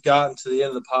 we have gotten to the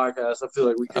end of the podcast. I feel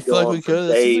like we could go on for days.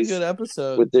 This is a good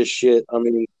episode with this shit. I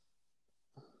mean,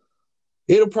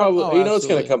 it'll probably, it's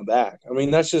going to come back. I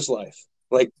mean, that's just life.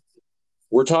 Like,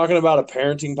 we're talking about a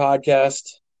parenting podcast.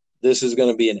 This is going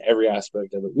to be in every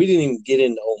aspect of it. We didn't even get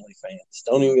into OnlyFans.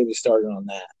 Don't even get me started on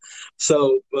that.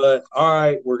 So, but all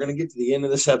right, we're going to get to the end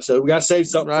of this episode. We got to save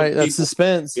something. Right, that's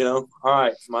suspense. All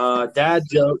right, my dad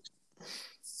jokes.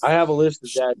 I have a list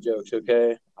of dad jokes.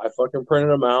 Okay, I fucking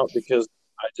printed them out because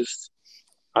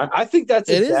I think that's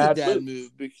a dad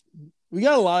move. We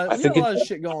got a lot of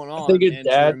shit going on.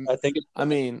 I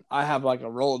mean, I have like a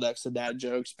Rolodex of dad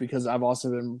jokes because I've also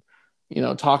been,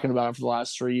 talking about it for the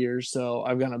last 3 years. So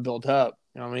I've kind of built up.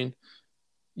 You know what I mean?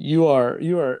 You are.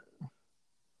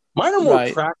 Mine are more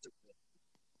practical.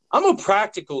 I'm a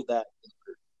practical dad.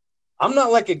 I'm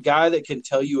not like a guy that can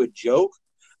tell you a joke,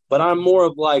 but I'm more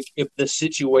of like if the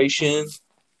situation,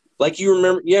 like you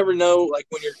ever know, like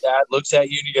when your dad looks at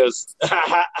you and he goes, ha,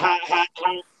 ha, ha, ha,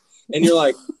 ha, and you're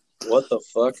like, what the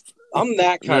fuck? I'm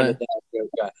that kind of dad joke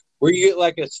guy, where you get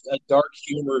like a dark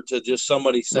humor to just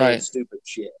somebody saying stupid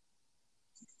shit.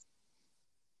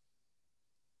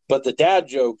 But the dad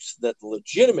jokes, the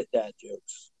legitimate dad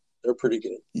jokes, they're pretty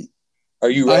good. Are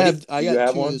you ready? I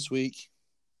got 2 this week.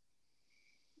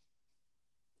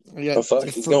 Yeah,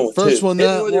 first one.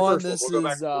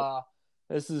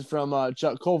 This is from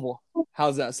Chuck Colville.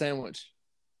 How's that sandwich?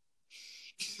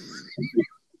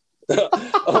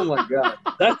 Oh my god,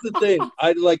 that's the thing.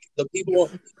 I like the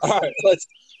people. All right,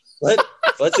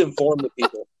 let's inform the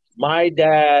people. My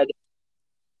dad,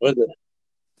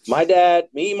 my dad,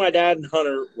 and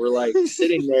Hunter were like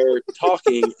sitting there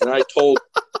talking, and I told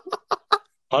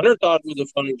Hunter thought it was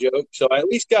a funny joke, so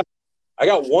I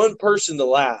got one person to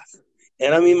laugh.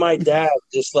 And I mean, my dad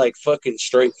just like fucking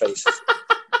straight faces,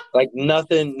 like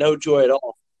nothing, no joy at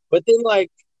all. But then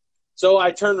so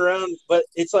I turned around, but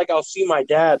it's like I'll see my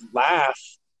dad laugh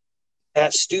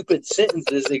at stupid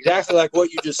sentences, exactly like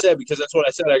what you just said, because that's what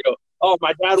I said. I go, oh,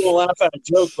 my dad won't laugh at a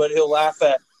joke, but he'll laugh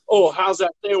at, oh, how's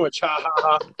that sandwich? Ha ha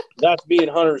ha. That's me and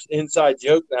Hunter's inside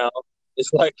joke now.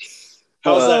 It's like,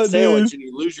 how's that sandwich? And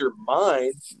you lose your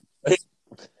mind.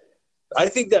 I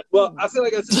think that, I feel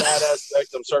like that's a bad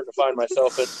aspect I'm starting to find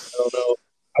myself in. I don't know.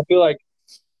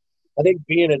 I think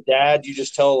being a dad, you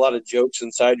just tell a lot of jokes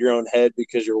inside your own head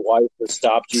because your wife has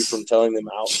stopped you from telling them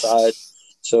outside.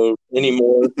 So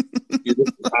anymore, you're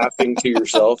just laughing to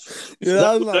yourself. Yeah,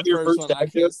 that was my first one. I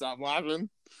can't stop laughing.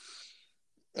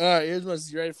 All right, here's one.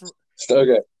 You ready for?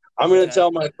 Okay. I'm going to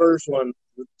tell my first one.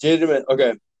 legitimate.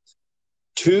 Okay.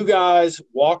 Two guys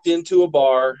walked into a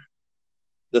bar.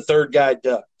 The third guy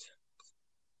ducked.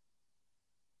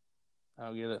 I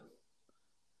don't get it.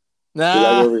 Did that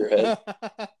go over your head?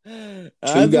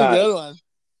 That's a good one.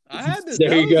 I had to. There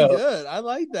That you was go. good. I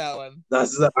like that one. I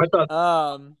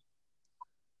thought.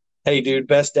 Hey, dude,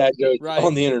 best dad joke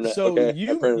on the internet. So okay,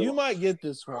 you might get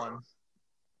this one.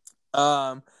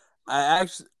 I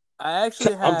actually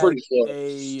I'm had pretty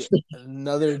sure.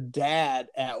 another dad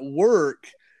at work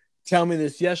tell me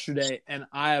this yesterday, and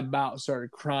I about started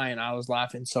crying. I was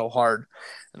laughing so hard.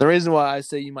 And the reason why I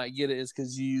say you might get it is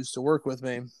because you used to work with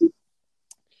me.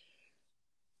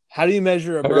 How do you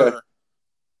measure a burr?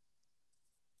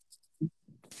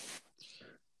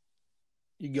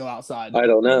 You go outside. I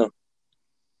don't know.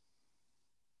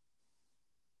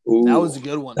 Ooh, that was a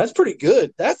good one. That's pretty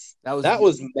good. That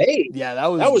was made. Yeah,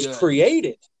 that was good.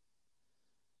 Created.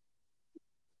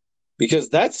 Because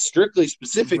that's strictly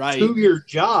specific to your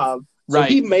job. So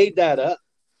he made that up.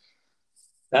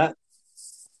 That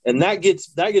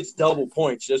gets double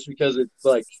points just because it's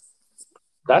like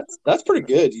that's pretty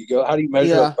good. You go, how do you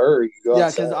measure a burr? You go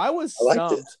outside. Because I was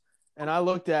stumped and I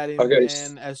looked at him,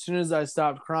 and as soon as I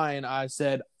stopped crying, I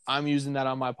said, I'm using that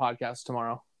on my podcast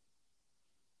tomorrow.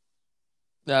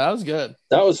 Yeah, that was good.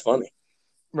 That was funny.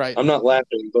 Right. I'm not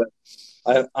laughing, but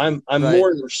I'm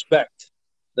more in respect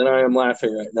than I am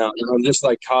laughing right now. And I'm just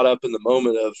like caught up in the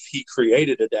moment of he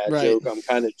created a dad joke. I'm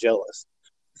kind of jealous.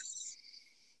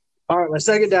 All right, my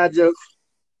second dad joke.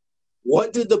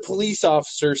 What did the police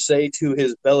officer say to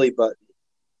his belly button?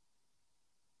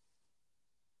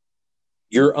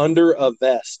 You're under a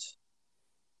vest.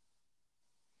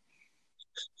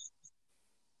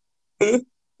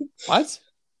 What?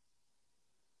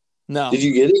 No. Did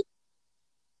you get it?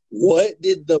 What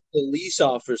did the police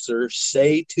officer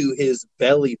say to his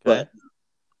belly button?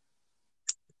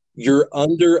 You're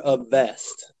under a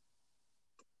vest.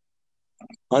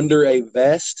 Under a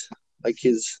vest? Like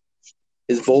his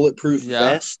bulletproof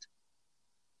vest?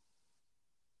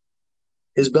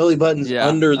 His belly button's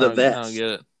under the vest. I don't get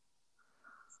it.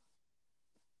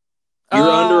 You're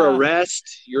under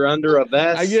arrest. You're under a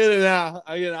vest. I get it now.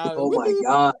 Oh my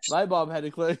gosh. Light bulb had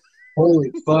to click.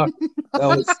 Holy fuck.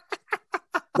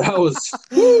 That was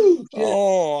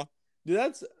oh, dude,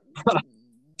 that's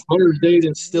 100 days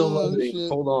and still loading. Shit.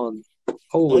 Hold on.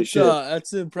 Holy shit.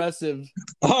 That's impressive.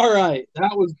 All right.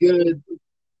 That was good.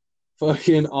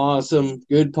 Fucking awesome.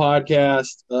 Good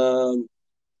podcast.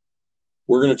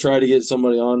 We're going to try to get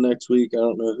somebody on next week. I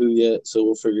don't know who yet, so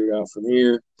we'll figure it out from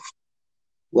here.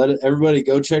 Everybody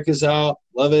go check us out.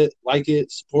 Love it. Like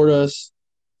it. Support us.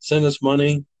 Send us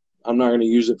money. I'm not going to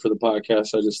use it for the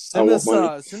podcast. I want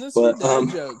money. Send us some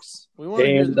dad jokes. We want to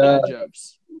hear the dad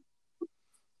jokes.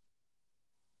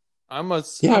 I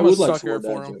would like some more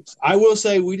dad jokes. I will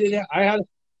say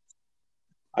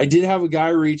I did have a guy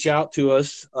reach out to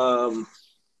us on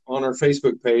our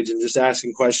Facebook page and just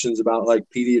asking questions about like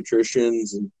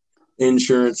pediatricians and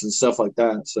insurance and stuff like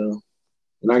that. So,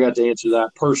 and I got to answer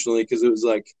that personally because it was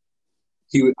like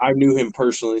I knew him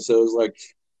personally, so it was like,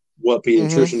 what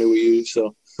pediatrician do we use?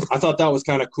 So I thought that was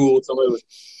kind of cool.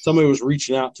 Somebody was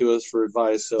reaching out to us for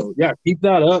advice. So yeah, keep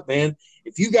that up, man.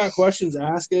 If you got questions,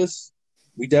 ask us.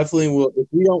 We definitely will. If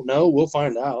we don't know, we'll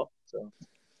find out. So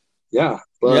yeah,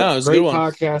 but it's great a good one.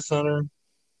 podcast, Hunter.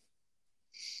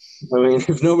 I mean,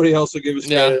 if nobody else will give us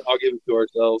credit, I'll give it to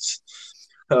ourselves.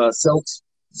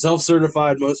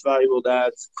 Self-certified most valuable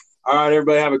dads. All right,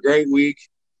 everybody, have a great week.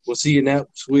 We'll see you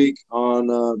next week on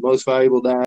Most Valuable Dads.